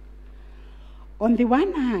 On the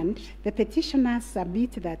one hand, the petitioners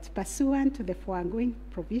submit that pursuant to the foregoing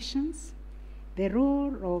provisions, the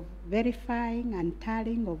role of verifying and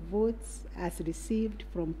tallying of votes as received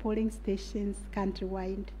from polling stations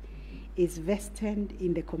countrywide is vested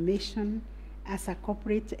in the Commission as a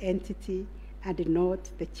corporate entity and not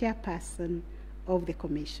the chairperson of the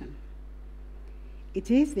Commission. It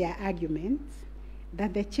is their argument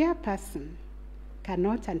that the chairperson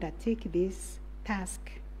cannot undertake this task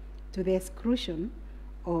to the exclusion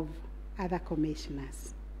of other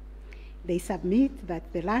commissioners. They submit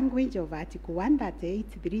that the language of Article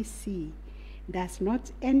 138.3c does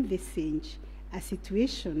not envisage a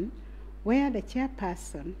situation where the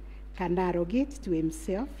chairperson can arrogate to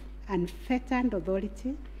himself unfettered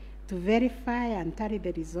authority to verify and tally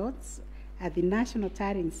the results at the National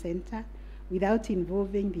Tallying Center without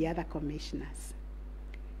involving the other commissioners.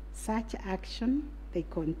 Such action, they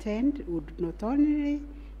contend, would not only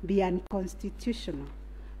be unconstitutional,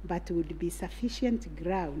 but would be sufficient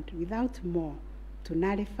ground without more to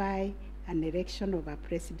nullify an election of a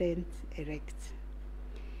president-elect.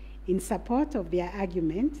 In support of their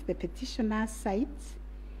argument, the petitioners cite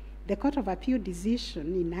the Court of Appeal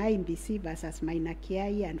decision in IMBC versus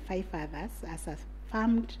Mainakiai and 5 others as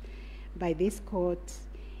affirmed by this court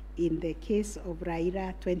in the case of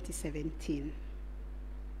Raila 2017.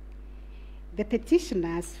 The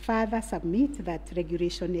petitioners further submit that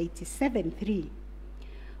Regulation 87.3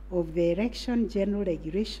 of the Election General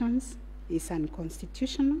Regulations is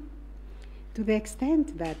unconstitutional to the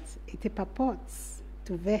extent that it purports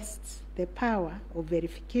to vest the power of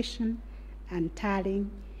verification and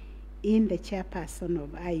tallying in the chairperson of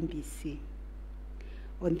IMBC.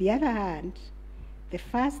 On the other hand, the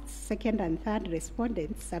first, second, and third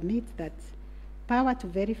respondents submit that power to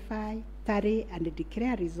verify, tally, and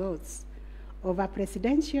declare results of a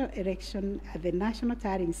presidential election at the National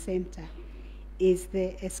Tallying Center is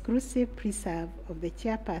the exclusive preserve of the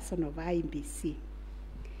chairperson of IMBC.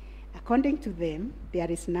 According to them, there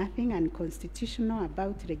is nothing unconstitutional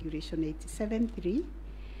about Regulation 87.3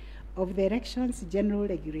 of the Elections General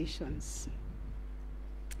Regulations.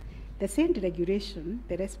 The said regulation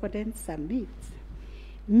the respondents submit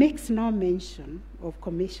makes no mention of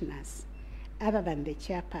commissioners other than the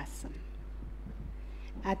chairperson.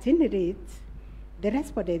 At any rate, the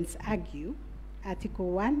respondents argue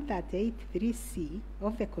Article 138(3)(c)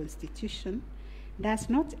 of the Constitution does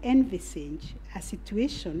not envisage a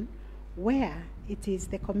situation where it is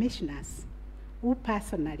the commissioners who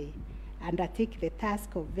personally undertake the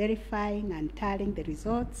task of verifying and tallying the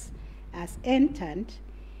results as entered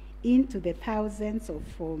into the thousands of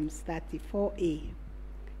Forms 34A.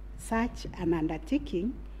 Such an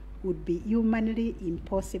undertaking would be humanly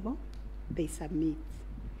impossible, they submit.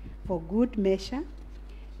 For good measure,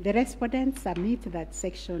 the respondents submit that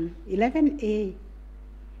Section 11A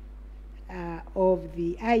of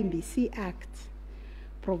the IMBC Act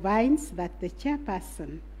provides that the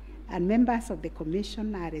chairperson and members of the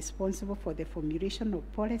commission are responsible for the formulation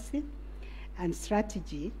of policy and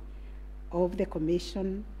strategy of the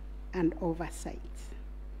commission and oversight.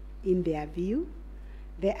 In their view,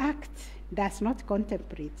 the Act does not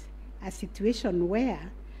contemplate a situation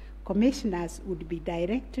where commissioners would be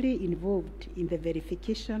directly involved in the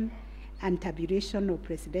verification and tabulation of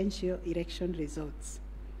presidential election results.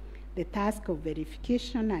 The task of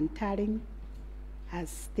verification and tallying, as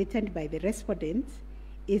stated by the respondents,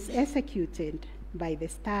 is executed by the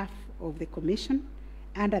staff of the Commission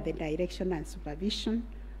under the direction and supervision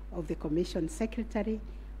of the Commission Secretary,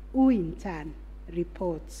 who in turn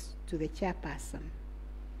reports to the chairperson.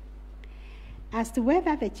 As to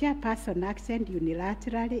whether the chairperson acted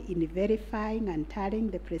unilaterally in verifying and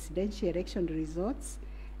tallying the presidential election results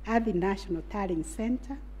at the National Tallying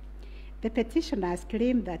Center, the petitioners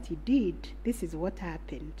claim that he did. This is what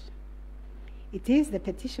happened. It is the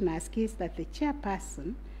petitioner's case that the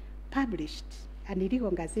chairperson published an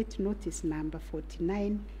illegal Gazette Notice number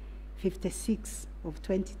 4956 of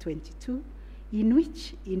 2022, in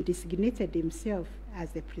which he designated himself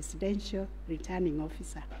as the presidential returning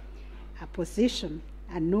officer, a position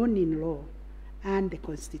unknown in law and the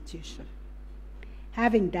Constitution.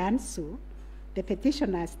 Having done so, the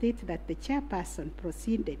petitioner states that the chairperson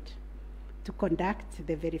proceeded to conduct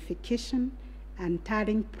the verification and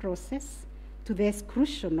tallying process to the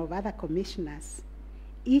exclusion of other commissioners,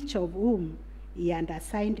 each of whom he had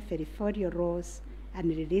assigned territorial roles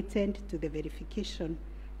and related to the verification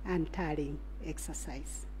and tallying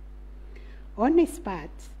exercise. On his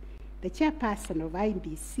part, the chairperson of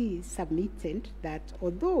IMBC submitted that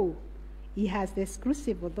although he has the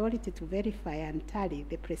exclusive authority to verify and tally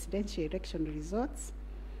the presidential election results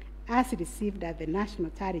as received at the National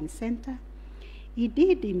Tallying Center, he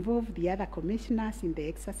did involve the other commissioners in the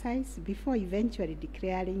exercise before eventually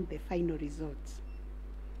declaring the final results.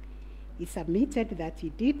 He submitted that he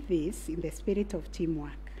did this in the spirit of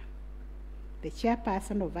teamwork. The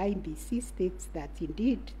chairperson of IMBC states that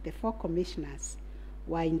indeed the 4 commissioners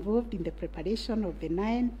were involved in the preparation of the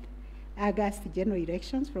 9th August general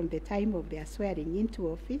elections from the time of their swearing into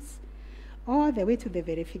office all the way to the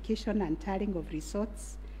verification and tallying of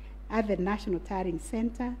results at the National Tallying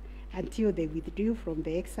Center until they withdrew from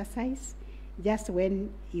the exercise just when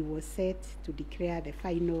he was set to declare the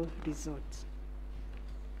final result.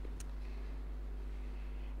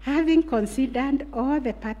 Having considered all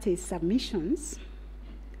the parties' submissions,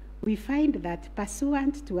 we find that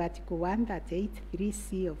pursuant to Article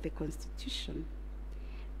 138(3)(c) of the Constitution,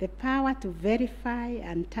 the power to verify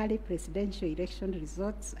and tally presidential election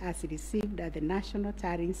results as received at the National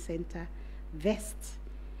Tallying Center vests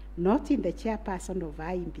not in the chairperson of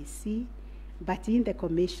IMBC, but in the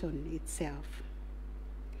Commission itself.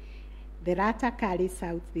 The latter carries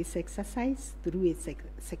out this exercise through its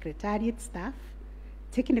secretariat staff,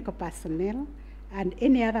 technical personnel, and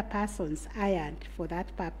any other persons hired for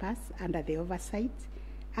that purpose under the oversight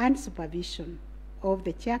and supervision of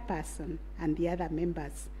the chairperson and the other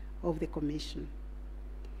members of the commission.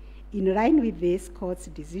 In line with this court's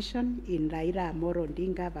decision in Raila Amolo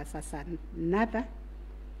Odinga versus another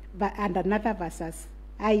versus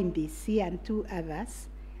IMBC and two others,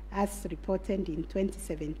 as reported in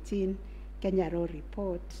 2017 Kenya Law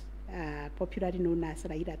Report, popularly known as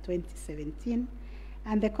Raila 2017,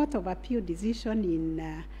 and the Court of Appeal decision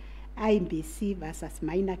in IMBC versus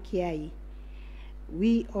Maina Kiai,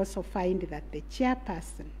 we also find that the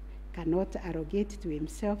chairperson cannot arrogate to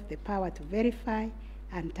himself the power to verify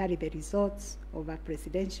and tally the results of a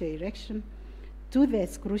presidential election to the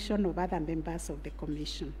exclusion of other members of the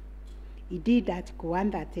commission. Indeed, Article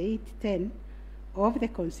 138(10) of the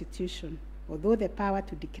Constitution, although the power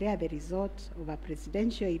to declare the result of a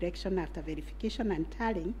presidential election after verification and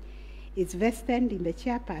tallying is vested in the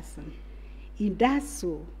chairperson, it does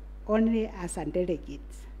so only as a delegate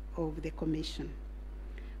of the commission.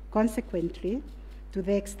 Consequently, to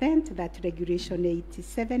the extent that Regulation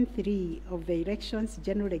 87(3) of the Elections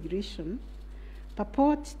General Regulation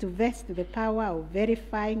purports to vest the power of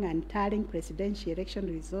verifying and tallying presidential election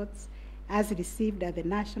results as received at the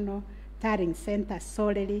National Tallying Center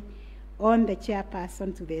solely on the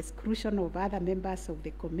chairperson to the exclusion of other members of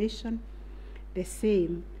the commission, the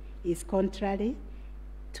same is contrary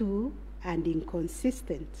to and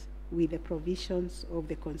inconsistent with the provisions of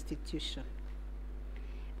the Constitution.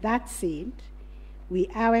 That said, we,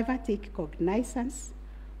 however, take cognizance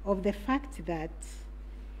of the fact that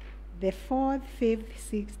the 4th, 5th,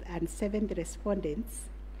 6th, and 7th respondents,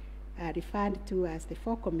 referred to as the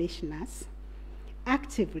 4 commissioners,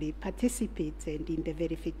 actively participated in the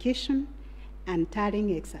verification and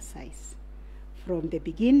tallying exercise from the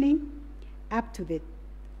beginning up to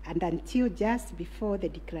and until just before the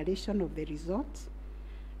declaration of the results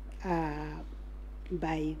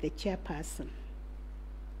by the chairperson.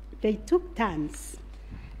 They took turns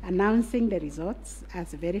announcing the results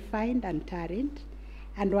as verified and tallied,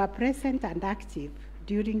 and were present and active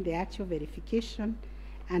during the actual verification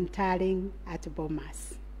and tallying at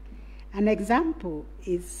Bomas. An example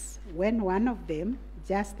is when one of them,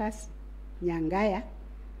 Justice Nyangaya,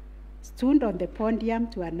 stood on the podium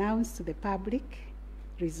to announce to the public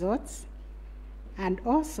results and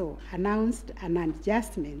also announced an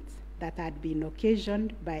adjustment that had been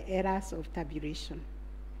occasioned by errors of tabulation.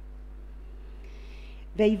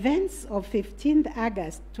 The events of 15th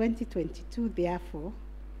August 2022, therefore,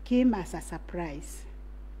 came as a surprise.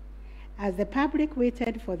 As the public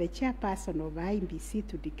waited for the chairperson of IMBC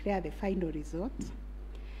to declare the final result,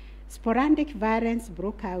 sporadic violence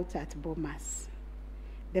broke out at Bomas.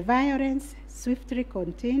 The violence swiftly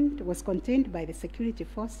was contained by the security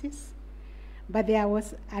forces, but there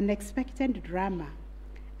was unexpected drama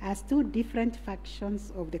as 2 different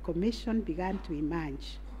factions of the commission began to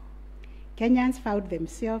emerge. Kenyans found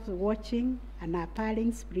themselves watching an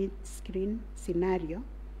appalling split-screen scenario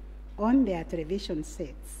on their television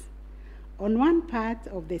sets. On one part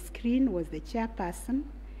of the screen was the chairperson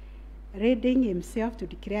readying himself to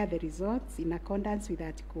declare the results in accordance with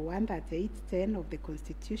Article 138(10) of the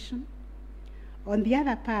Constitution. On the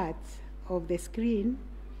other part of the screen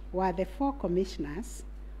were the 4 commissioners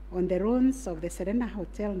on the runs of the Serena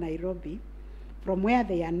Hotel, Nairobi, from where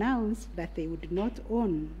they announced that they would not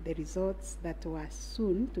own the results that were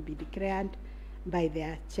soon to be declared by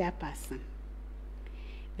their chairperson.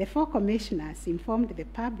 The 4 commissioners informed the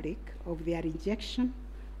public of their rejection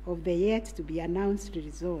of the yet-to-be-announced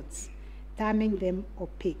results, terming them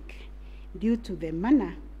opaque due to the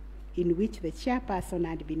manner in which the chairperson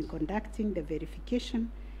had been conducting the verification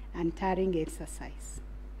and tallying exercise.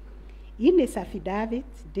 In his affidavit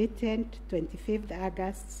dated 25th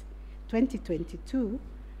August 2022,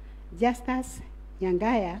 Justice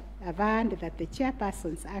Nyangaya averred that the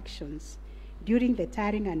chairperson's actions during the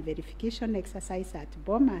tallying and verification exercise at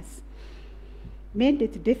Bomas made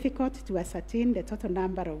it difficult to ascertain the total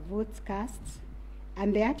number of votes cast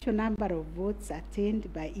and the actual number of votes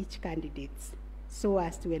attained by each candidate, so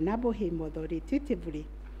as to enable him authoritatively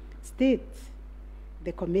state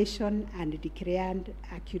the commission and declared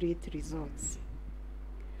accurate results.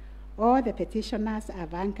 All the petitioners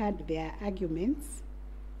have anchored their arguments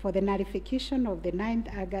for the nullification of the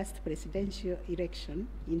 9th August presidential election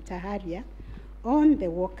in Taharia on the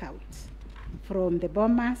walkout from the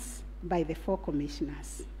Bomas by the 4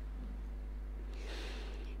 commissioners.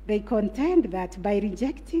 They contend that by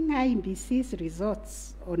rejecting IMBC's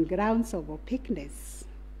results on grounds of opaqueness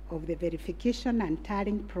of the verification and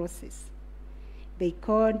tallying process, they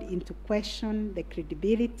called into question the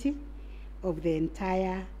credibility of the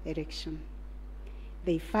entire election.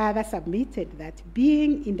 They further submitted that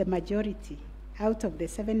being in the majority out of the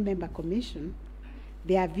 7-member commission,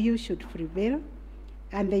 their view should prevail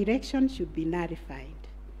and the election should be nullified.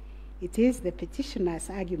 It is the petitioner's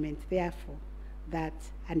argument, therefore, that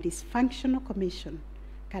a dysfunctional commission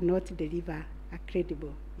cannot deliver a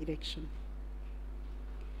credible election.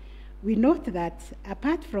 We note that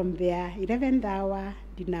apart from their 11th hour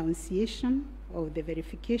denunciation of the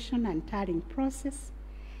verification and tallying process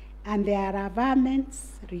and their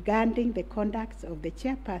averments regarding the conduct of the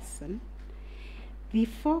chairperson, the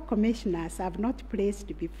 4 commissioners have not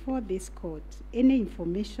placed before this court any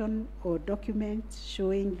information or documents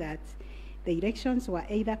showing that the elections were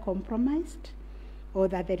either compromised or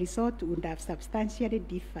that the result would have substantially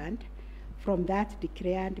differed from that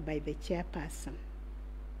declared by the chairperson.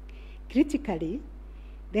 Critically,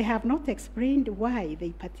 they have not explained why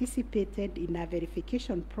they participated in a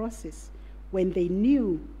verification process when they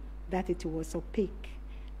knew that it was opaque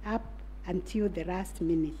up until the last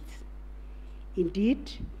minute.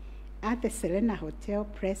 Indeed, at the Serena Hotel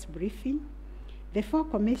press briefing, the 4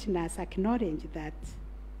 commissioners acknowledged that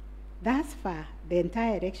thus far the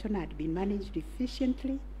entire election had been managed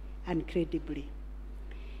efficiently and credibly.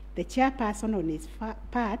 The chairperson on his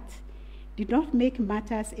part did not make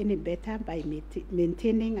matters any better by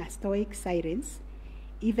maintaining a stoic silence,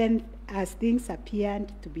 even as things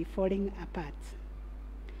appeared to be falling apart.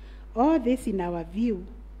 All this, in our view,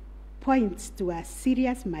 points to a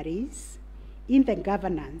serious malaise in the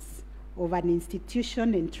governance of an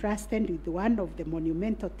institution entrusted with one of the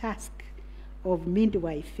monumental tasks of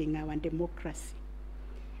midwifing our democracy,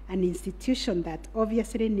 an institution that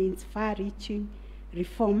obviously needs far-reaching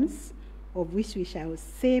reforms, of which we shall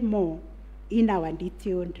say more in our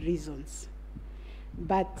detailed reasons.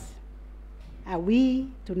 But are we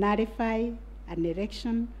to nullify an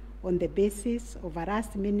election on the basis of a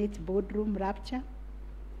last-minute boardroom rapture,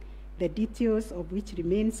 the details of which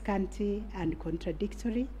remain scanty and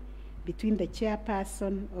contradictory between the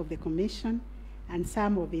chairperson of the commission and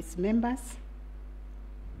some of its members?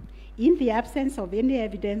 In the absence of any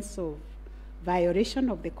evidence of violation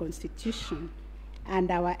of the Constitution and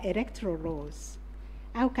our electoral laws,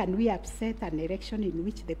 how can we upset an election in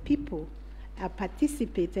which the people are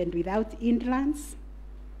participating without hindrance,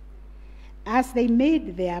 as they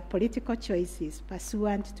made their political choices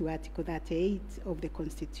pursuant to Article 38 of the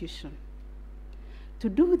Constitution? To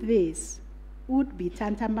do this would be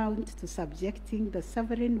tantamount to subjecting the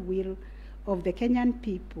sovereign will of the Kenyan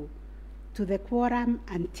people to the quorum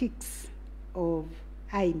antics of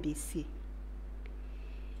IEBC.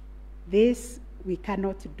 This we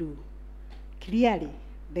cannot do. Clearly,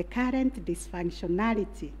 the current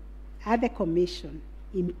dysfunctionality at the Commission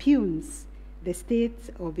impugns the state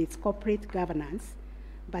of its corporate governance,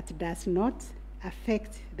 but does not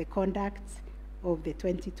affect the conduct of the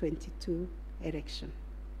 2022 election.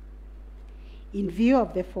 In view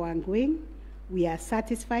of the foregoing, we are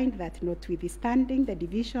satisfied that notwithstanding the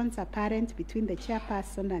divisions apparent between the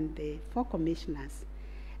chairperson and the 4 commissioners,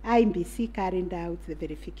 IEBC carried out the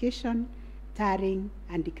verification, tallying,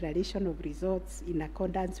 and declaration of results in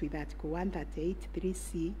accordance with Article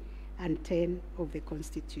 138(3)(c) and 10 of the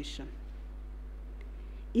Constitution.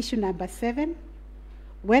 Issue number 7,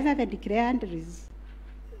 whether the declared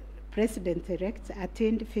president-elect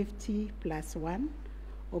attained 50+1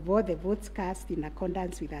 of all the votes cast in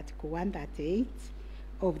accordance with Article 138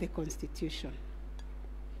 of the Constitution.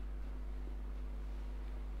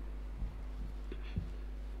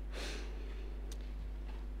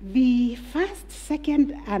 The first,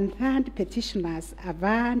 second, and third petitioners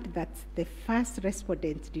averred that the first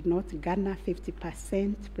respondent did not garner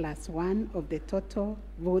 50%+1 of the total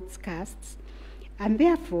votes cast, and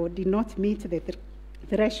therefore did not meet the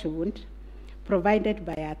threshold provided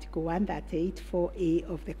by Article 138(4)(a)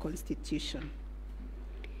 of the Constitution.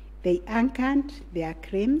 They anchored their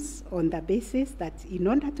claims on the basis that in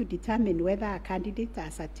order to determine whether a candidate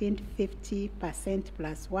has attained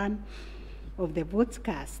 50%+1 of the votes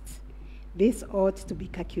cast, this ought to be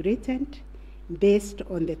calculated based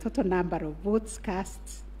on the total number of votes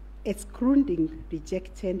cast, excluding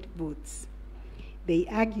rejected votes. They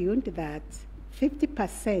argued that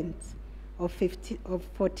 50% of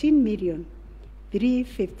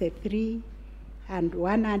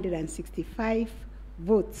 14,353,165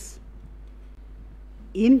 votes,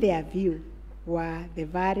 in their view, were the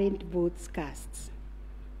varied votes cast,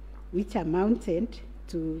 which amounted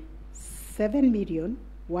to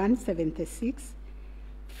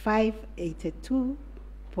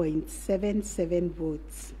 7,176,582.77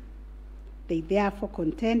 votes. They therefore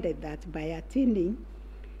contended that by attaining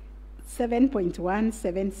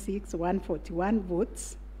 7.176141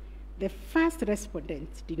 votes, the first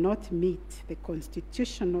respondent did not meet the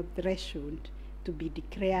constitutional threshold to be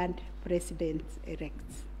declared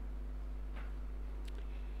president-elect.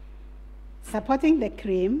 Supporting the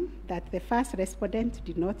claim that the first respondent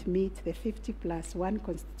did not meet the 50+1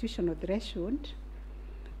 constitutional threshold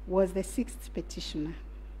was the sixth petitioner.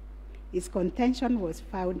 His contention was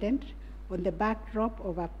founded on the backdrop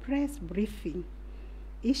of a press briefing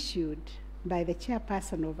issued by the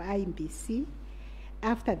chairperson of IEBC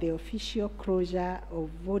after the official closure of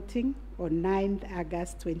voting on 9th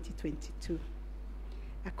August 2022.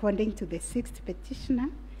 According to the sixth petitioner,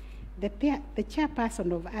 the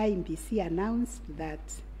chairperson of IEBC announced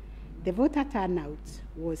that the voter turnout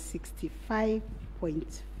was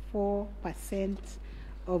 65.4%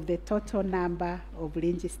 of the total number of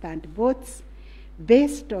registered votes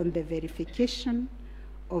based on the verification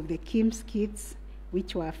of the KIMS kits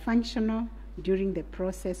which were functional during the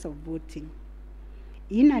process of voting.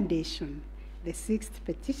 In addition, the sixth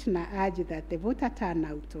petitioner urged that the voter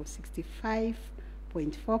turnout of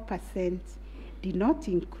 65.4% did not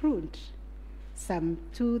include some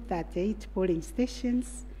 238 polling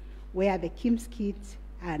stations where the KIMS kit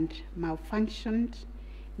had malfunctioned,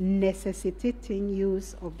 necessitating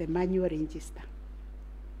use of the manual register.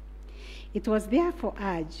 It was therefore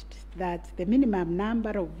urged that the minimum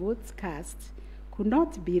number of votes cast could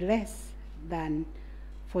not be less than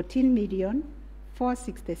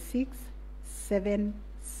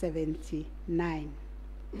 14,466,779.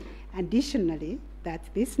 Additionally,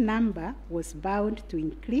 that this number was bound to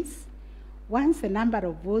increase once the number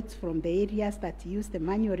of votes from the areas that used the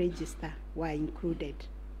manual register were included.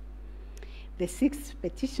 The sixth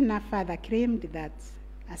petitioner further claimed that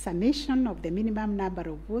a summation of the minimum number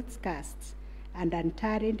of votes cast and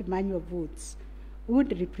untallied manual votes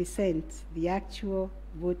would represent the actual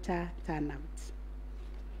voter turnout.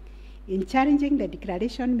 In challenging the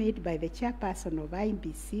declaration made by the chairperson of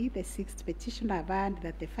IEBC, the sixth petitioner affirmed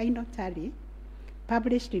that the final tally,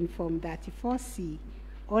 published in Form 34C,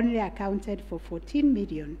 only accounted for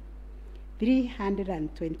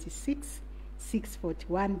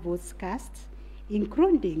 14,326,641 votes cast,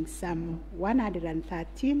 including some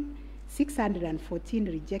 113,614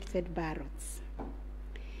 rejected ballots.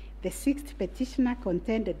 The sixth petitioner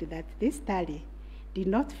contended that this tally did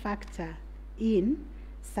not factor in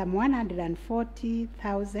some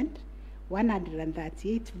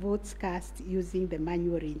 140,138 votes cast using the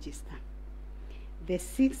manual register. The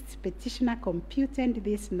sixth petitioner computed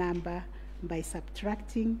this number by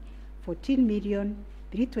subtracting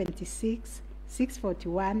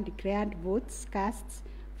 14,326,641 declared votes cast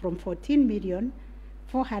from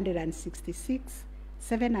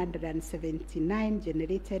 14,466,779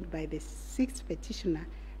 generated by the sixth petitioner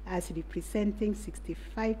as representing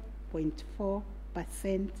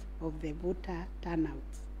 65.4% of the voter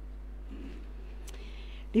turnout.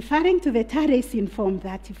 Referring to the tallies in Form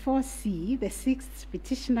 34C, the sixth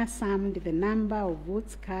petitioner summed the number of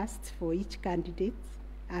votes cast for each candidate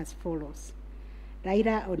as follows: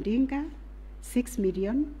 Raila Odinga,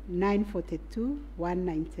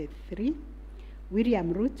 6,942,193;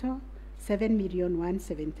 William Ruto,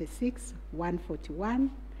 7,176,141;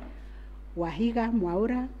 Wahiga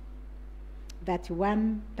Mwaura,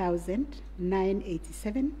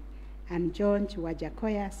 31,987; and George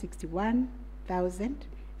Wajakoya,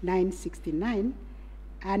 61,969,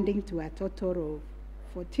 adding to a total of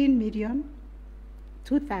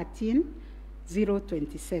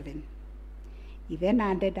 14,213,027. He then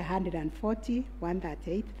added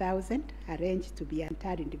 140,138,000 arranged to be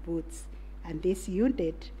untalled votes, and this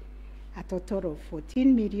yielded a total of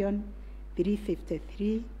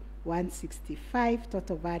 14,353,165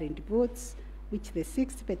 total valid votes, which the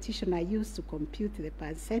sixth petitioner used to compute the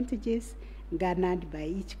percentages garnered by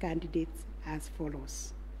each candidate as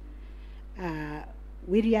follows.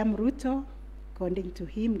 William Ruto, according to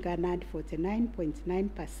him, garnered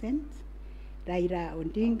 49.9%, Raila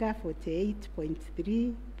Odinga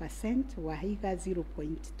 48.3%, Wahiga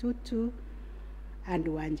 0.22%, and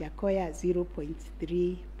Wanjakoya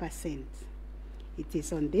 0.3%. It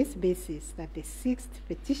is on this basis that the sixth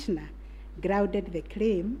petitioner grounded the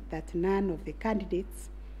claim that none of the candidates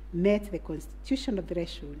met the constitutional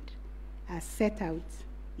threshold as set out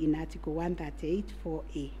in Article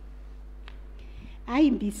 138(4)(a).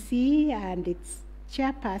 IEBC and its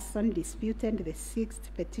chairperson disputed the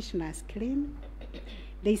sixth petitioner's claim.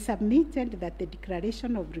 They submitted that the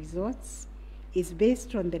declaration of results is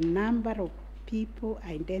based on the number of people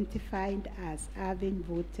identified as having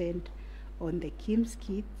voted on the KIMS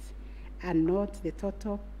kit and not the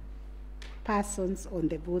total persons on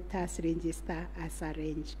the voters register as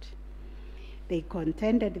arranged. They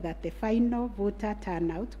contended that the final voter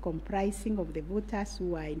turnout, comprising of the voters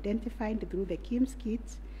who were identified through the KIMS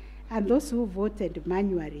kits and those who voted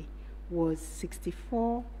manually, was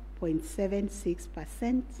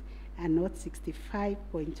 64.76% and not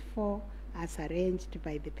 65.4% as arranged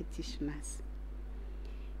by the petitioners.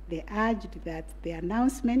 They urged that the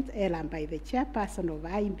announcement earlier by the chairperson of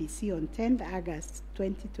IEBC on 10 August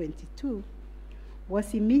 2022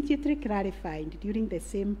 was immediately clarified during the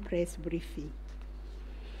same press briefing.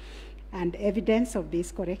 And evidence of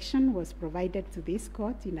this correction was provided to this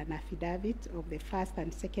court in an affidavit of the first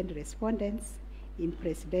and second respondents in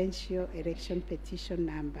Presidential Election Petition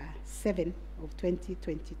number 7 of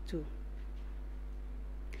 2022.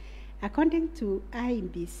 According to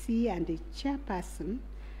IEBC and the chairperson,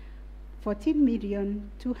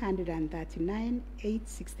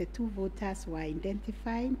 14,239,862 voters were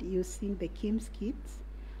identified using the KIMS kits,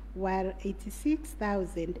 while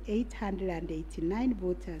 86,889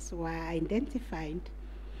 voters were identified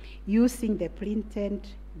using the printed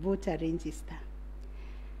voter register.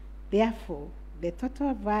 Therefore, the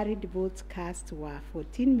total valid votes cast were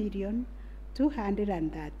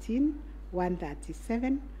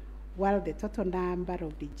 14,213,137, while the total number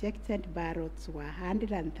of rejected ballots were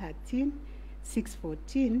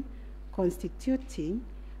 113,614, constituting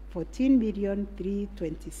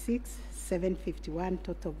 14,326,751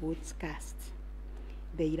 total votes cast.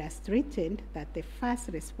 They illustrated that the first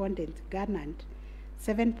respondent garnered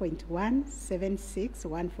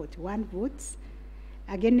 7.176141 votes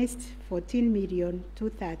against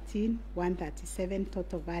 14,213,137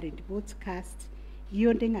 total valid votes cast,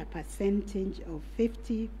 yielding a percentage of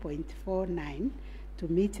 50.49 to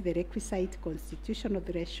meet the requisite constitutional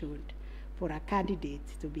threshold for a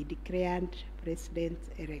candidate to be declared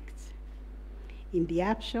president-elect. In the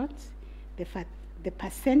upshot, the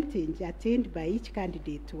percentage attained by each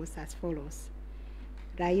candidate was as follows: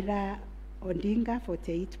 Raila Odinga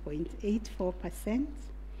 48.84%,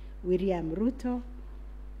 William Ruto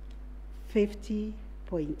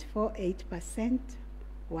 50.48%,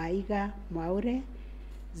 Waiga Mwaure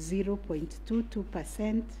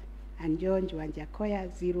 0.22%, and George Wanjakoya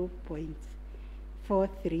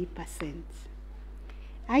 0.43%.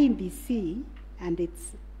 IEBC and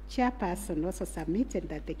its chairperson also submitted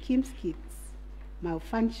that the KIMS kits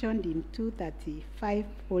malfunctioned in 235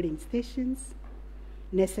 polling stations,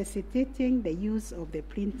 necessitating the use of the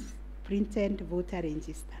printed voter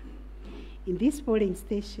register. In these polling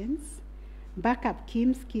stations, backup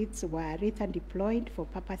KIMS kits were later deployed for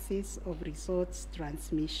purposes of results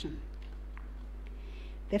transmission.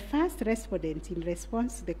 The first respondent, in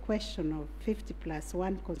response to the question of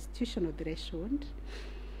 50+1 constitutional threshold,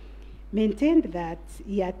 maintained that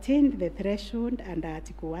he attained the threshold under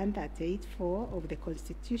Article 138(4) of the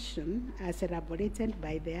Constitution as elaborated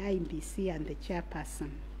by the IEBC and the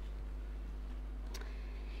chairperson.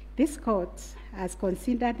 This court has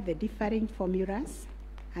considered the differing formulas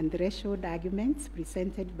and threshold arguments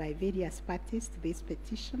presented by various parties to this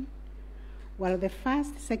petition, while the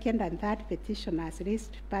first, second, and third petitioners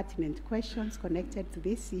raised pertinent questions connected to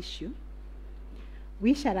this issue.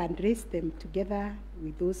 We shall address them together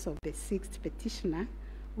with those of the sixth petitioner,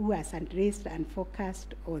 who has addressed and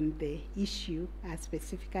focused on the issue as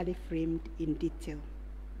specifically framed in detail.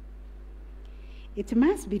 It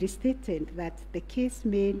must be restated that the case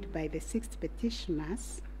made by the sixth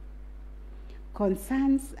petitioners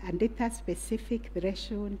concerns a data-specific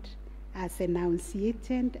threshold as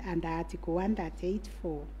enunciated under Article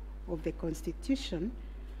 138(4) of the Constitution,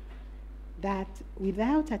 that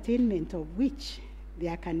without attainment of which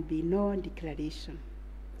there can be no declaration.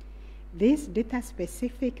 This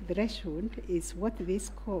data-specific threshold is what this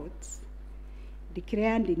court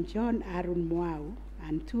declared in John Aaron Mwau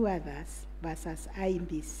and two others versus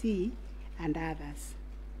IEBC and others.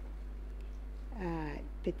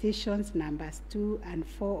 Petitions numbers 2 and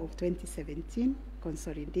 4 of 2017,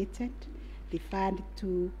 consolidated, referred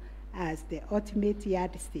to as the ultimate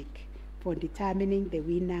yardstick for determining the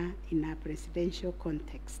winner in a presidential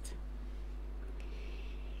context.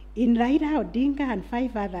 In Raila Odinga and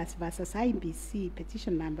 5 others versus IEBC,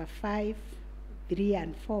 petition number 5, 3,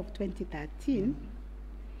 and 4 of 2013,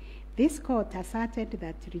 this court asserted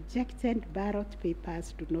that rejected ballot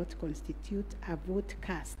papers do not constitute a vote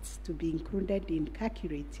cast to be included in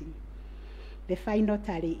calculating the final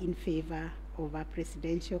tally in favor of a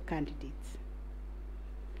presidential candidate.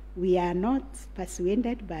 We are not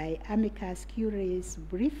persuaded by amicus curiae's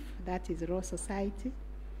brief, that is Law Society,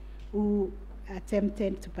 who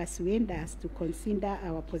attempted to persuade us to consider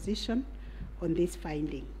our position on this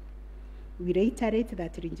finding. We reiterate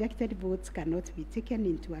that rejected votes cannot be taken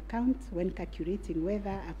into account when calculating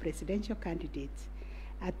whether a presidential candidate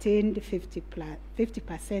attained 50%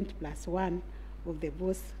 plus one of the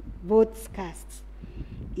votes cast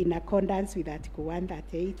in accordance with Article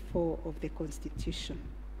 138(4) of the Constitution.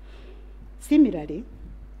 Similarly,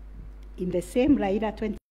 in the same Raila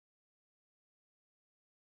 20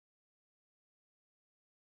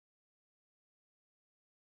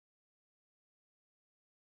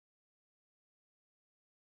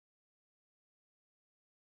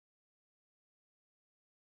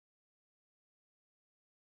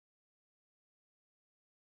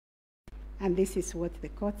 And this is what the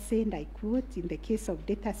court said, I quote, "In the case of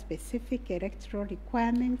data-specific electoral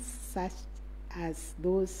requirements, such as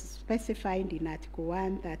those specified in Article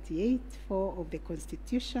 138(4) of the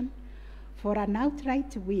Constitution, for an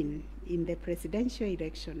outright win in the presidential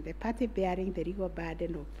election, the party bearing the legal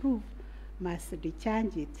burden of proof must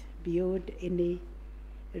discharge it beyond any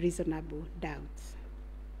reasonable doubt."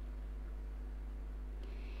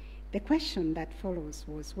 The question that follows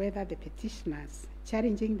was whether the petitioners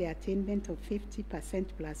challenging the attainment of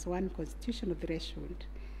 50% plus one constitutional threshold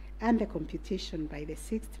and the computation by the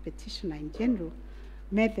sixth petitioner in general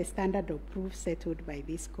met the standard of proof settled by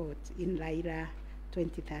this court in Raila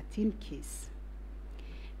 2013 case.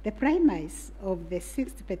 The premise of the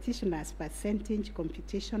sixth petitioner's percentage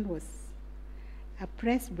computation was a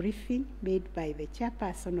press briefing made by the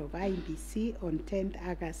chairperson of IEBC on 10th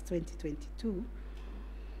August 2022,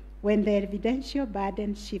 when the evidential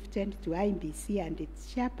burden shifted to IEBC and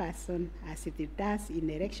its chairperson, as it does in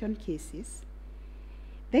election cases.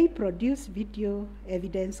 They produced video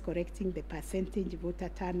evidence correcting the percentage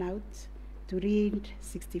voter turnout to read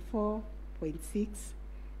 64.6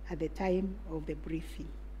 at the time of the briefing.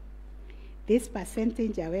 This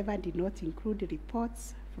percentage, however, did not include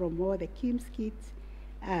reports from all the KIMS kits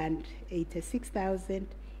and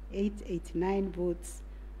 86,889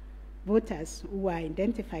 voters who were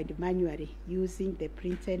identified manually using the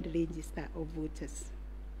printed register of voters.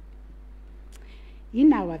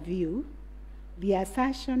 In our view, the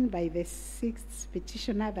assertion by the sixth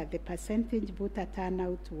petitioner that the percentage voter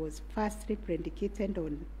turnout was firstly predicated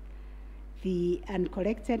on the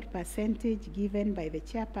uncorrected percentage given by the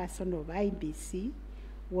chairperson of IEBC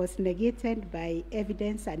was negated by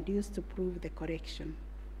evidence adduced to prove the correction.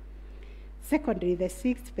 Secondly, the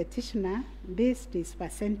sixth petitioner based his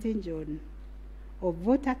percentage of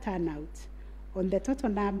voter turnout on the total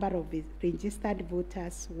number of registered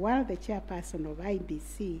voters, while the chairperson of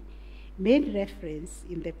IEBC made reference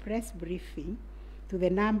in the press briefing to the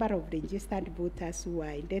number of registered voters who were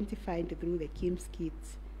identified through the KIMS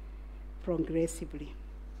kits progressively.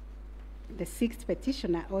 The sixth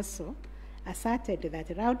petitioner also asserted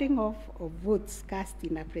that rounding off of votes cast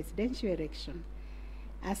in a presidential election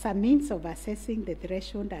as a means of assessing the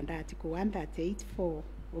threshold under Article 138(4)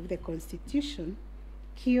 of the Constitution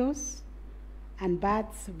kills and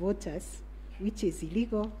bars voters, which is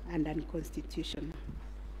illegal and unconstitutional.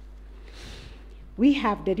 We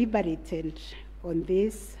have deliberated on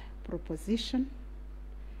this proposition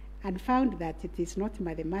and found that it is not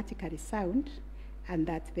mathematically sound and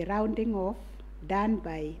that the rounding off done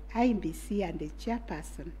by IEBC and its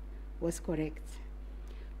chairperson was correct.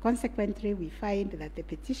 Consequently, we find that the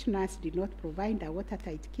petitioners did not provide a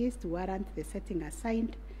watertight case to warrant the setting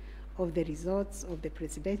aside of the results of the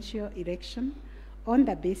presidential election on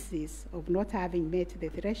the basis of not having met the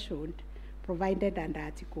threshold provided under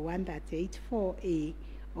Article 138(4)(a)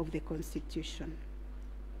 of the Constitution.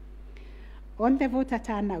 On the voter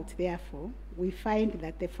turnout, therefore, we find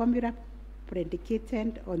that the formula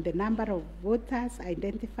predicated on the number of voters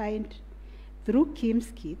identified through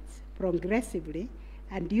KIMS kits progressively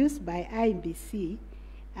and used by IEBC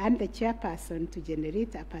and the chairperson to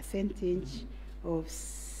generate a percentage of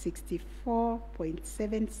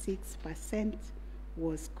 64.76%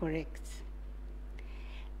 was correct.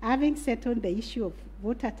 Having settled the issue of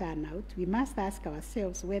voter turnout, we must ask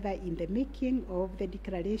ourselves whether in the making of the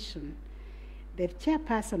declaration, the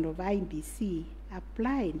chairperson of IEBC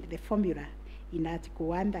applied the formula in Article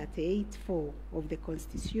 138(4) of the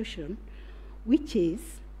Constitution, which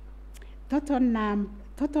is total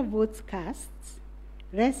votes cast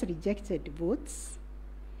less rejected votes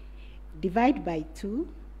divide by 2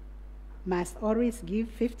 must always give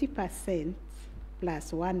 50%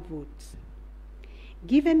 plus one vote.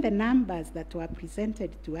 Given the numbers that were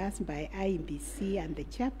presented to us by IEBC and the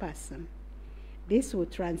chairperson, this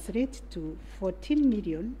would translate to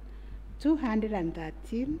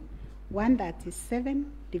 14,213,137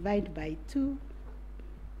 divided by 2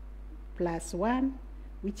 plus 1,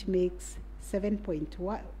 which makes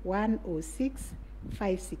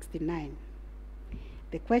 7.106,569.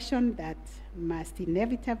 The question that must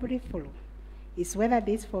inevitably follow is whether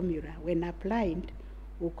this formula, when applied,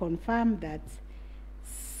 will confirm that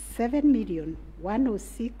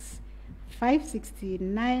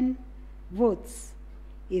 7,106,569 votes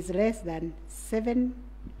is less than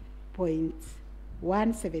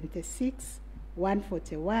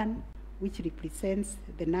 7.176,141, which represents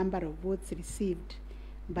the number of votes received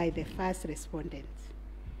by the first respondent.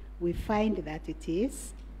 We find that it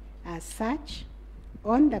is, as such,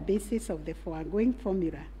 on the basis of the foregoing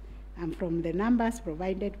formula and from the numbers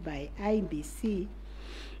provided by IEBC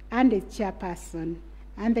and its chairperson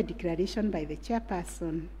and the declaration by the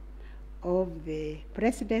chairperson of the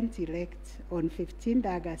president-elect on 15th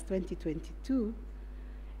August 2022,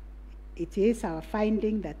 it is our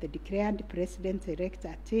finding that the declared president-elect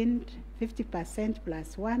attained 50%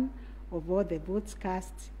 plus 1 of all the votes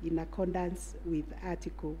cast in accordance with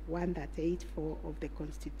Article 138(4) of the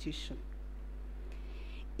Constitution.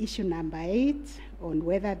 Issue number 8, on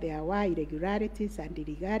whether there were irregularities and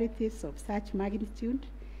illegalities of such magnitude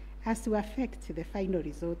as to affect the final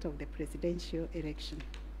result of the presidential election.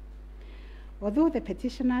 Although the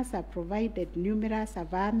petitioners have provided numerous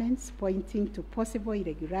averments pointing to possible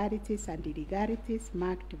irregularities and illegalities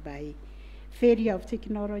marked by failure of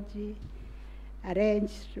technology,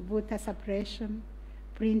 arranged voter suppression,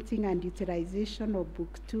 printing and utilization of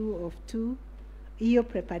Book 2 of 2, EO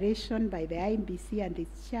preparation by the IEBC and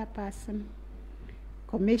its chairperson,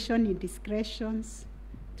 commission indiscretions,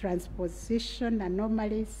 transposition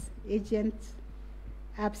anomalies, agent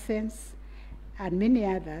absence, and many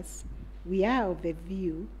others, we are of the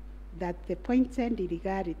view that the pointed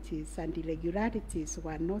illegalities and irregularities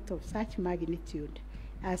were not of such magnitude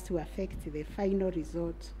as to affect the final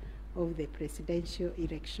result of the presidential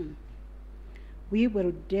election. We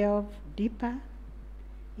will delve deeper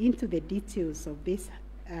into the details of this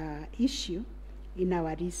issue in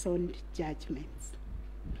our recent judgments.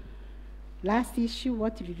 Last issue,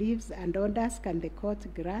 what reliefs and orders can the court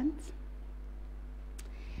grant?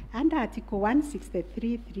 Under Article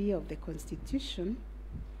 163(3) of the Constitution,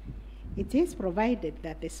 it is provided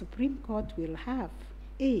that the Supreme Court will have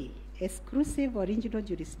A, exclusive original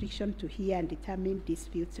jurisdiction to hear and determine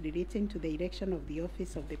disputes relating to the election of the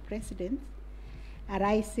office of the President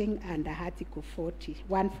arising under Article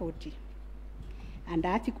 140. And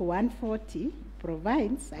Article 140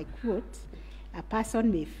 provides, I quote, a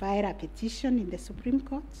person may file a petition in the Supreme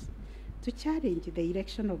Court to challenge the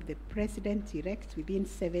election of the president-elect within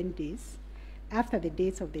 7 days after the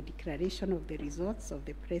date of the declaration of the results of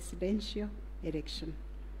the presidential election.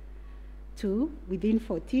 2, within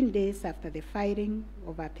 14 days after the filing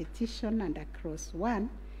of a petition under Clause 1,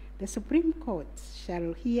 the Supreme Court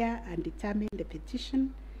shall hear and determine the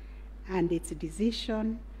petition, and its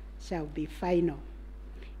decision shall be final.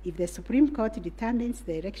 If the Supreme Court determines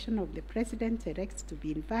the election of the president-elect to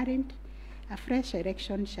be invalid, a fresh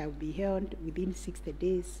election shall be held within 60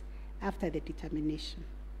 days after the determination.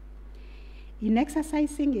 In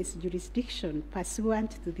exercising its jurisdiction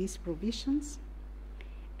pursuant to these provisions,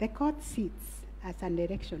 the court sits as an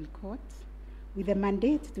election court with a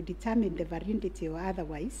mandate to determine the validity or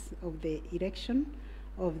otherwise of the election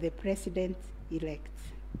of the president-elect.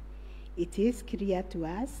 It is clear to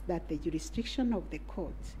us that the jurisdiction of the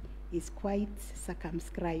court is quite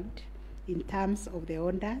circumscribed in terms of the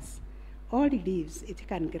orders or reliefs it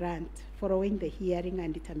can grant following the hearing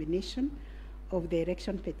and determination of the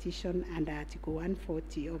election petition under Article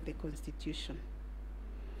 140 of the Constitution.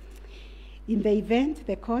 In the event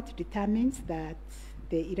the court determines that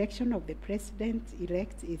the election of the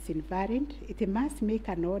president-elect is invalid, it must make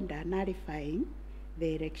an order nullifying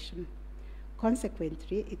the election.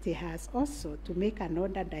 Consequently, it has also to make an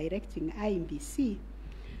order directing IEBC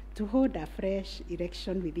to hold a fresh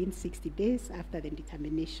election within 60 days after the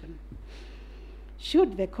determination.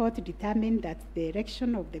 Should the court determine that the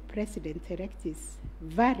election of the president-elect is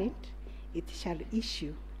valid, it shall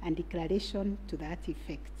issue a declaration to that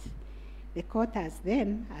effect. The court has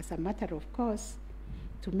then, as a matter of course,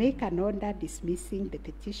 to make an order dismissing the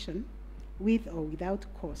petition with or without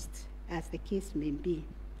cost, as the case may be.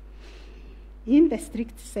 In the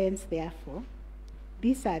strict sense, therefore,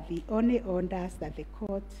 these are the only orders that the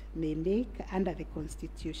court may make under the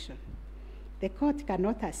Constitution. The court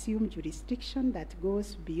cannot assume jurisdiction that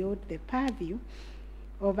goes beyond the purview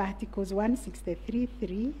of Articles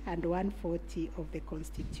 163(3) and 140 of the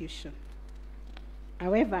Constitution.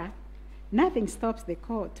 However, nothing stops the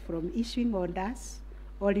court from issuing orders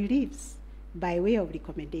or reliefs by way of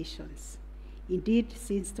recommendations. Indeed,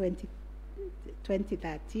 since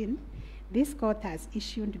 2013, this court has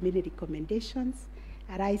issued many recommendations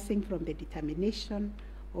arising from the determination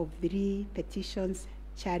of 3 petitions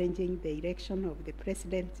challenging the election of the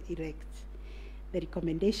president-elect. The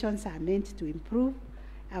recommendations are meant to improve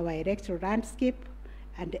our electoral landscape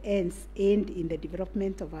and hence aid in the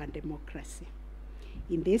development of our democracy.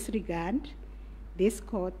 In this regard, this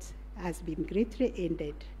court has been greatly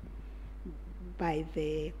aided by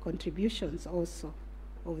the contributions also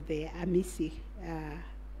of the amici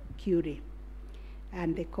curie,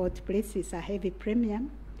 and the court places a heavy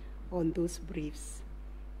premium on those briefs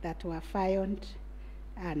that were filed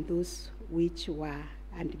and those which were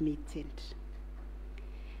admitted.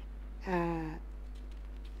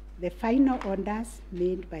 The final orders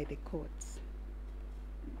made by the courts.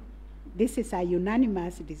 This is a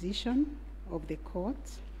unanimous decision of the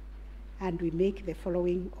court, and we make the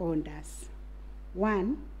following orders.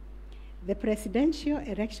 1, the presidential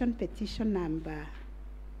election petition number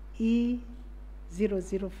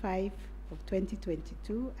E005 of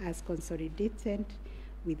 2022 as consolidated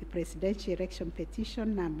with the presidential election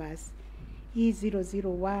petition numbers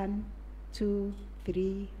E001, 2,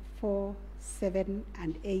 3, 4, 7,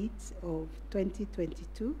 and 8 of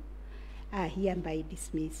 2022 are hereby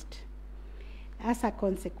dismissed. As a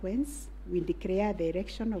consequence, we declare the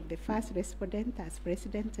election of the first respondent as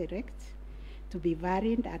president-elect to be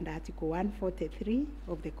valid under Article 143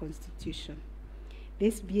 of the Constitution.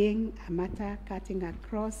 This being a matter cutting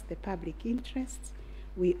across the public interest,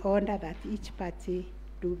 we order that each party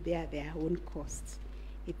do bear their own costs.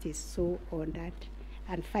 It is so ordered.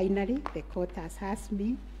 And finally, the court has asked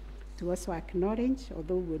me to also acknowledge,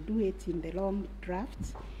 although we'll do it in the long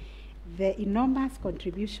draft, the enormous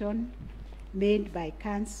contribution made by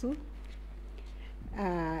counsel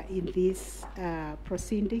in these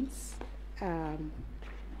proceedings, and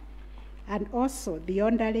also the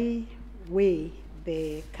orderly way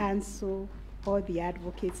the counsel, all the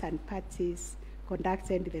advocates and parties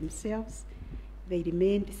conducted themselves. They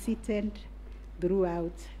remained seated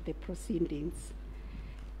throughout the proceedings.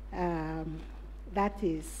 That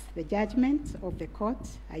is the judgment of the court,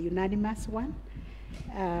 a unanimous one.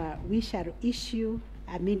 We shall issue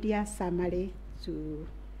a media summary to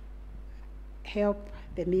help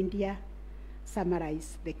the media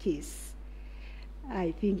summarize the case.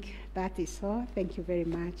 I think that is all. Thank you very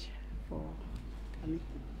much for coming.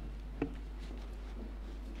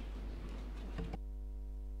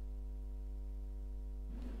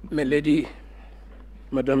 My Lady,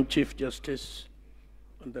 Madam Chief Justice,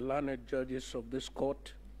 and the learned judges of this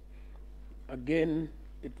court, again,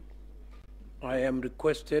 I am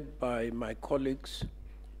requested by my colleagues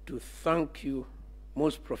to thank you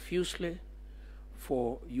most profusely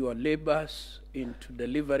for your labors into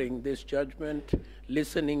delivering this judgment,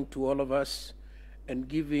 listening to all of us, and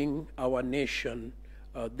giving our nation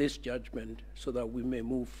this judgment so that we may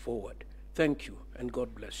move forward. Thank you, and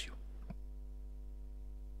God bless you.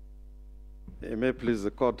 It may please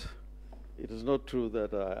the court. It is not true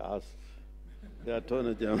that I asked the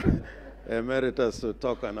Attorney General Emeritus to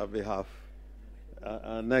talk on our behalf.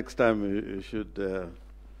 Next time you should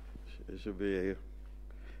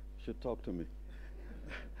talk to me.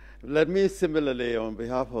 Let me similarly, on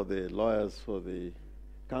behalf of the lawyers for the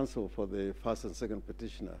counsel for the first and second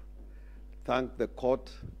petitioner, thank the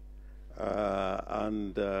court,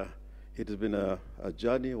 and it has been a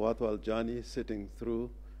journey, worthwhile journey, sitting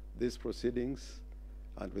through these proceedings,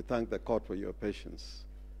 and we thank the court for your patience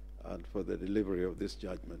and for the delivery of this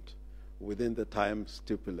judgment within the time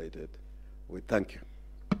stipulated. We thank you.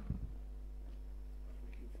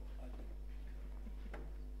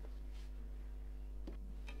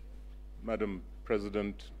 Madam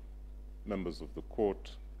President, members of the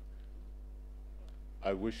court,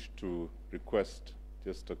 I wish to request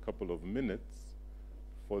just a couple of minutes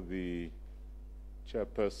for the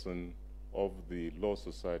chairperson of the Law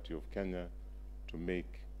Society of Kenya to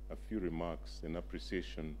make a few remarks in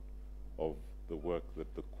appreciation of the work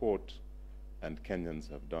that the court and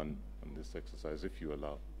Kenyans have done on this exercise, if you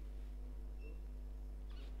allow.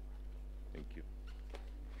 Thank you.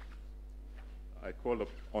 I call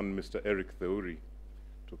upon Mr. Eric Theuri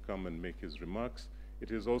to come and make his remarks. It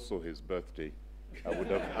is also his birthday.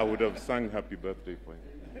 I would have sung happy birthday for him.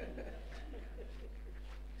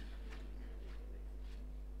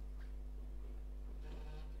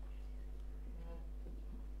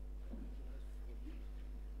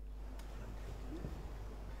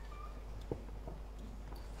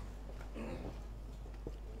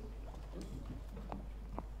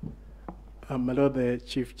 My Lord, the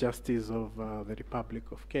Chief Justice of the Republic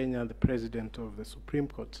of Kenya, the President of the Supreme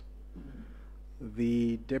Court,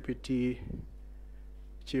 the Deputy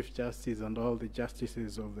Chief Justice and all the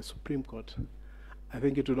Justices of the Supreme Court, I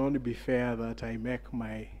think it would only be fair that I make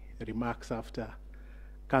my remarks after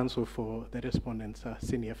counsel for the respondents,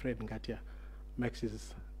 Senior Fred Ngatia, makes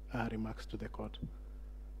his remarks to the court.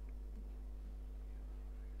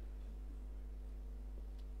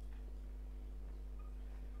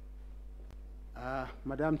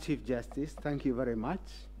 Madam Chief Justice, thank you very much.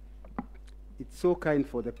 It's so kind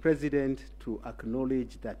for the President to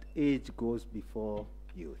acknowledge that age goes before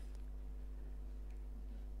youth.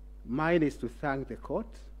 Mine is to thank the court,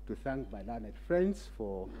 to thank my learned friends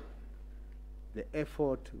for the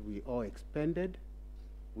effort we all expended.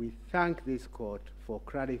 We thank this court for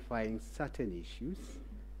clarifying certain issues,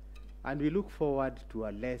 and we look forward to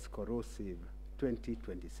a less corrosive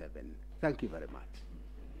 2027. Thank you very much.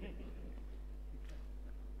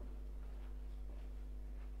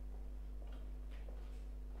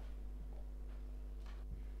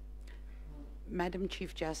 Madam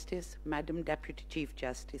Chief Justice, Madam Deputy Chief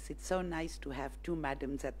Justice, it's so nice to have two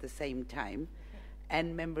madams at the same time,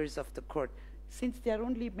 and members of the court. Since there are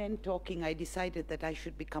only men talking, I decided that I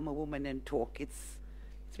should become a woman and talk. It's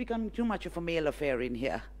become too much of a male affair in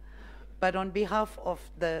here. But on behalf of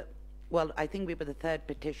well, I think we were the third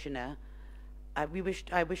petitioner, I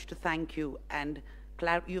wish to thank you, and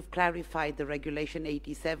you've clarified the Regulation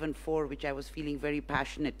 87.4, which I was feeling very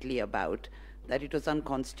passionately about, that it was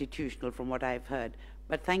unconstitutional from what I've heard.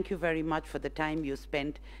 But thank you very much for the time you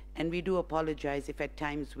spent, and we do apologize if at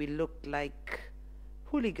times we looked like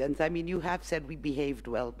hooligans. I mean, you have said we behaved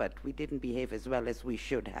well, but we didn't behave as well as we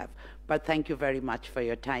should have. But thank you very much for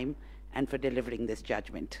your time and for delivering this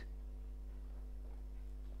judgment.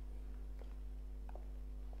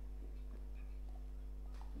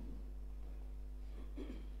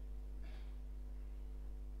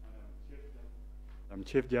 Madam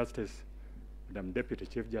Chief Justice, Madam Deputy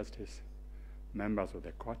Chief Justice, members of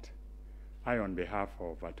the court, I, on behalf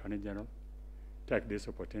of Attorney General, take this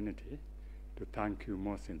opportunity to thank you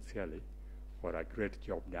most sincerely for a great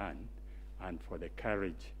job done and for the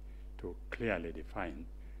courage to clearly define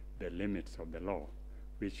the limits of the law,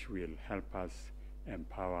 which will help us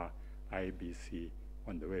empower IBC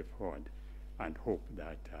on the way forward, and hope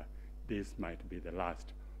that this might be the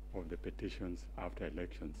last of the petitions after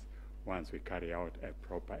elections once we carry out a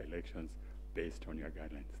proper elections based on your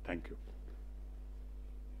guidelines. Thank you.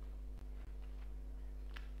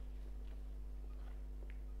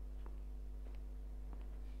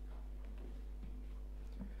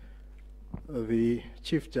 The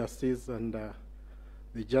Chief Justice and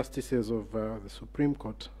the Justices of the Supreme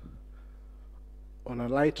Court, on a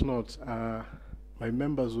light note, my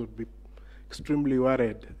members would be extremely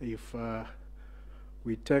worried if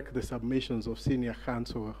we take the submissions of Senior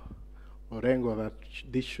Counsel Orengo that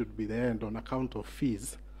this should be the end on account of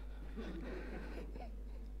fees.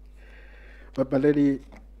 But my lady,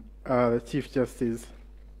 the Chief Justice,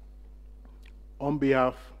 on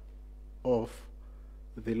behalf of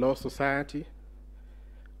the Law Society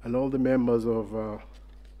and all the members of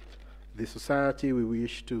the society, we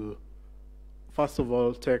wish to, first of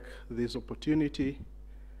all, take this opportunity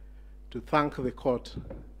to thank the court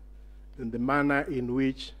in the manner in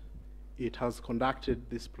which it has conducted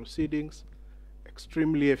these proceedings,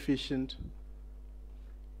 extremely efficient,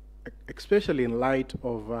 especially in light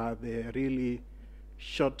of the really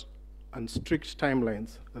short and strict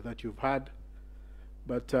timelines that you've had.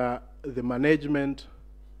 But the management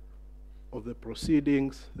of the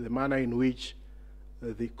proceedings, the manner in which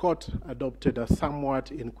the court adopted a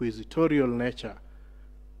somewhat inquisitorial nature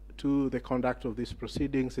to the conduct of these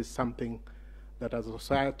proceedings is something that as a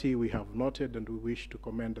society we have noted, and we wish to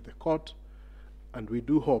commend the court. And we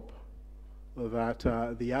do hope that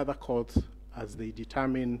the other courts, as they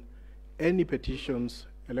determine any petitions,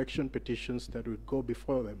 election petitions that would go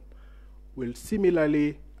before them, will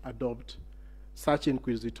similarly adopt such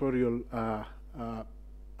inquisitorial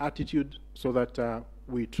attitude, so that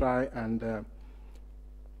we try and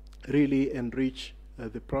really enrich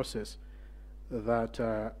the process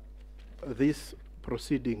that these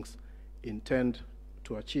proceedings intend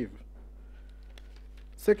to achieve.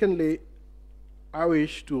 Secondly, I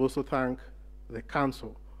wish to also thank the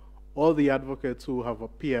council, all the advocates who have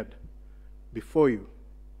appeared before you.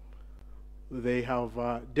 They have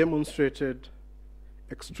demonstrated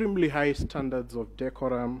extremely high standards of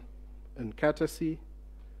decorum and courtesy,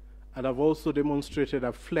 and have also demonstrated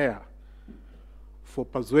a flair for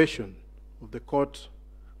persuasion of the court,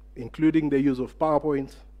 including the use of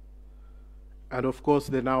PowerPoints, and of course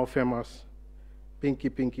the now famous Pinky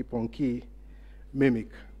Pinky Ponky mimic.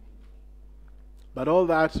 But all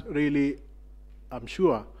that really, I'm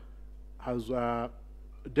sure, has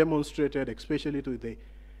demonstrated, especially to the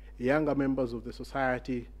younger members of the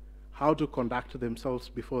society, how to conduct themselves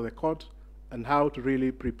before the court and how to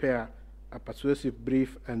really prepare a persuasive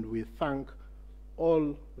brief, and we thank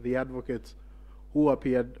all the advocates who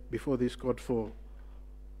appeared before this court for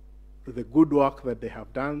the good work that they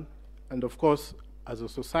have done. And of course, as a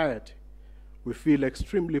society, we feel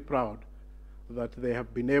extremely proud that they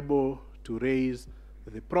have been able to raise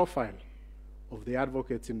the profile of the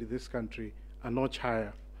advocates in this country a notch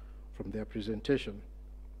higher from their presentation.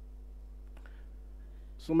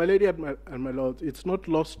 So, my lady and my lord, it's not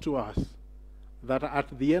lost to us that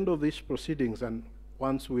at the end of these proceedings, and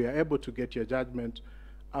once we are able to get your judgment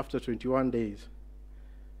after 21 days,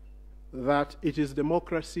 that it is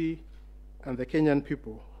democracy and the Kenyan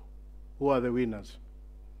people who are the winners.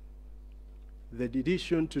 The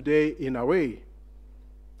decision today, in a way,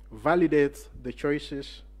 validates the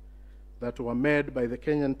choices that were made by the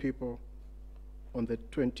Kenyan people on the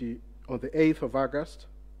 8th of August,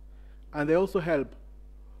 and they also help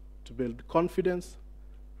to build confidence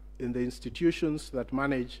in the institutions that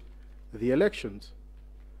manage the elections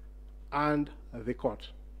and the court.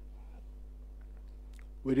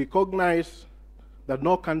 We recognize that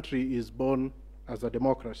no country is born as a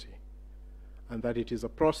democracy, and that it is a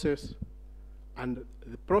process, and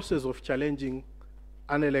the process of challenging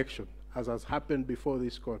an election, as has happened before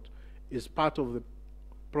this court, is part of the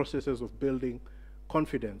processes of building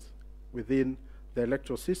confidence within the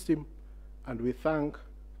electoral system. And we thank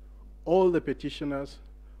all the petitioners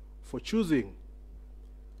for choosing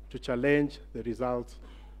to challenge the results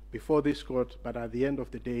before this court. But at the end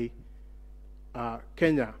of the day,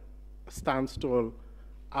 Kenya stands tall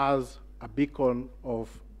as a beacon of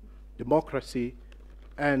democracy,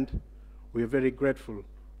 and we're very grateful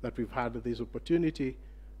that we've had this opportunity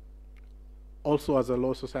also as a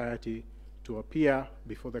law society to appear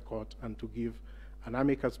before the court and to give an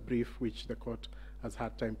amicus brief which the court has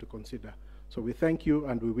had time to consider. So we thank you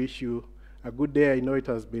and we wish you a good day. I know it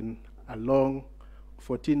has been a long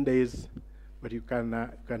 14 days, but you can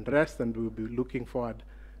rest, and we'll be looking forward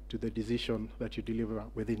to the decision that you deliver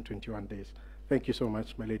within 21 days. Thank you so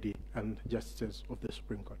much, my lady and justices of the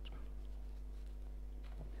Supreme Court.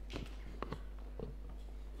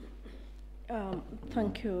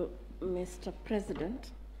 Thank you, Mr.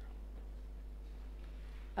 President.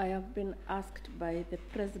 I have been asked by the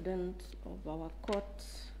President of our court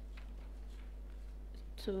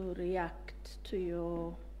to react to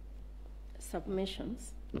your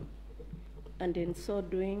submissions, and in so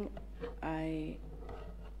doing, I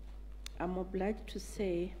am obliged to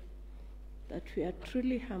say that we are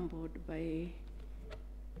truly humbled by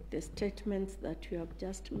the statements that you have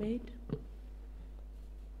just made.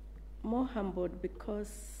 More humbled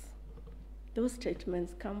because those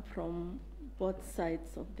statements come from both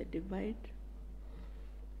sides of the divide.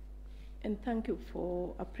 And thank you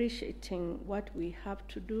for appreciating what we have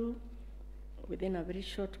to do within a very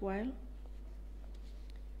short while.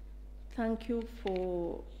 Thank you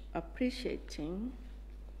for appreciating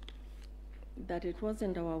that it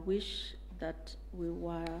wasn't our wish that we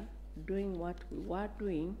were doing what we were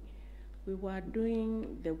doing. We were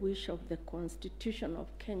doing the wish of the Constitution of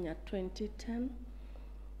Kenya 2010,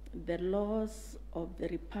 the laws of the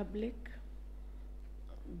Republic,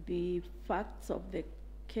 the facts of the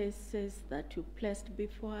cases that you placed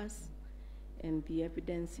before us, and the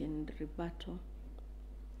evidence in rebuttal.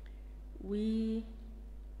 We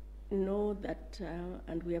know that,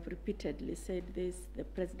 and we have repeatedly said this, the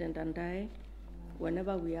President and I,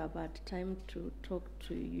 whenever we have had time to talk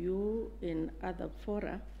to you in other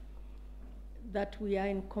fora, that we are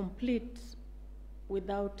incomplete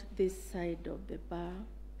without this side of the bar.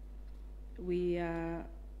 We are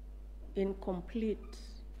incomplete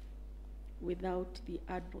without the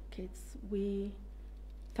advocates. We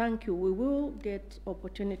thank you. We will get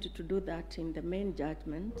opportunity to do that in the main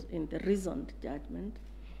judgment, in the reasoned judgment.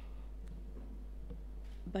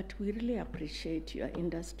 But we really appreciate your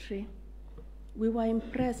industry. We were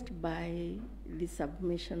impressed by the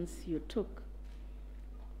submissions you took.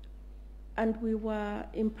 And we were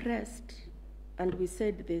impressed, and we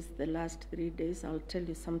said this the last 3 days, I'll tell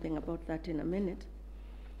you something about that in a minute,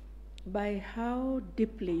 by how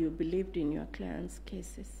deeply you believed in your clients'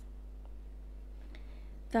 cases.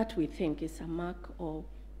 That we think is a mark of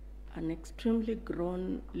an extremely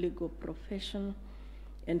grown legal profession,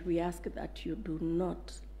 and we ask that you do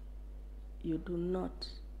not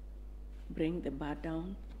bring the bar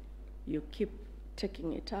down. You keep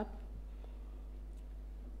taking it up.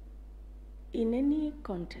 In any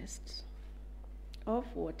contest of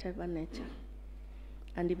whatever nature,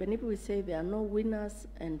 and even if we say there are no winners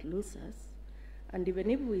and losers, and even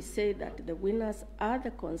if we say that the winners are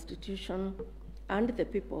the Constitution and the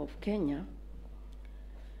people of Kenya,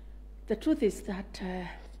 the truth is that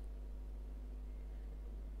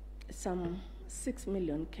some 6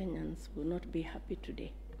 million Kenyans will not be happy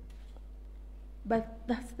today. But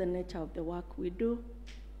that's the nature of the work we do.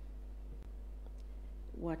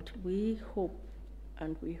 What we hope,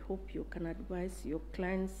 and we hope you can advise your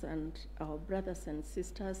clients and our brothers and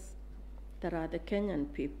sisters that are the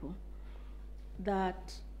Kenyan people,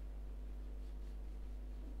 that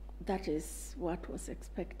that is what was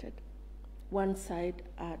expected. One side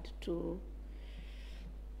had to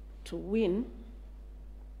win.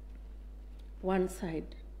 One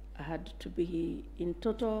side had to be in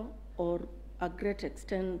total or a great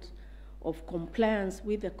extent of compliance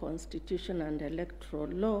with the Constitution and electoral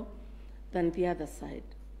law than the other side.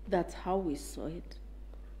 That's how we saw it.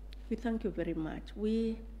 We thank you very much.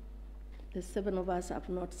 We, the 7 of us, have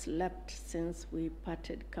not slept since we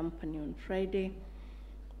parted company on Friday.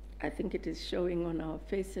 I think it is showing on our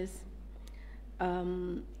faces.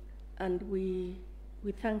 And we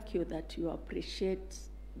thank you that you appreciate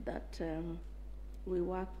that we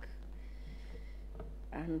work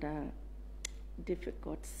under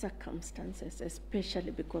difficult circumstances,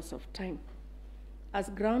 especially because of time. As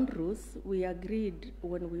ground rules, we agreed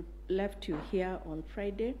when we left you here on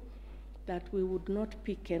Friday that we would not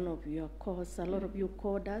pick any of your calls. A lot of you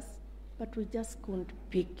called us, but we just couldn't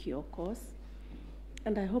pick your calls.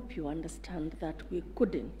 And I hope you understand that we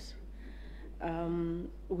couldn't.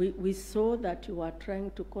 We saw that you were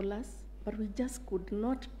trying to call us, but we just could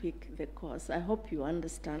not pick the calls. I hope you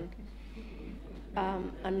understand.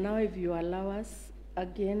 And now if you allow us,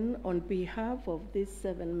 again, on behalf of these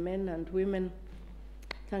 7 men and women,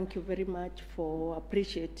 thank you very much for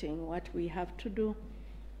appreciating what we have to do.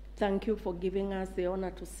 Thank you for giving us the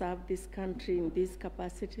honor to serve this country in these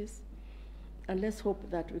capacities. And let's hope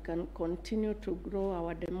that we can continue to grow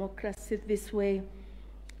our democracy this way.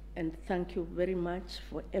 And thank you very much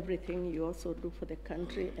for everything you also do for the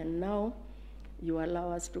country. And now you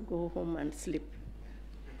allow us to go home and sleep.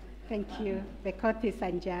 Thank you. The court is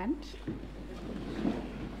adjourned.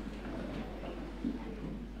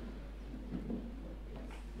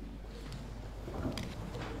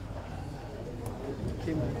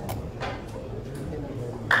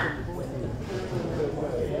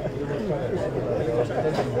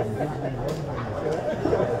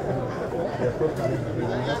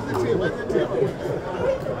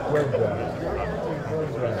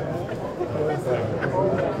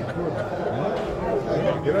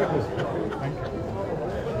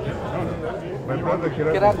 My brother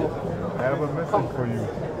Kirago, I have a message for you.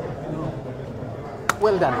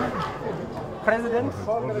 Well done. President,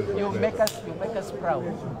 you make us proud.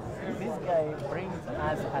 This guy brings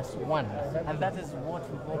us as one, and that is what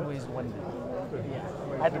we've always wanted.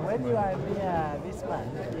 Yeah. And when you are near this man,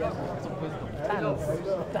 he has lots of wisdom,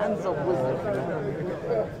 tons of wisdom.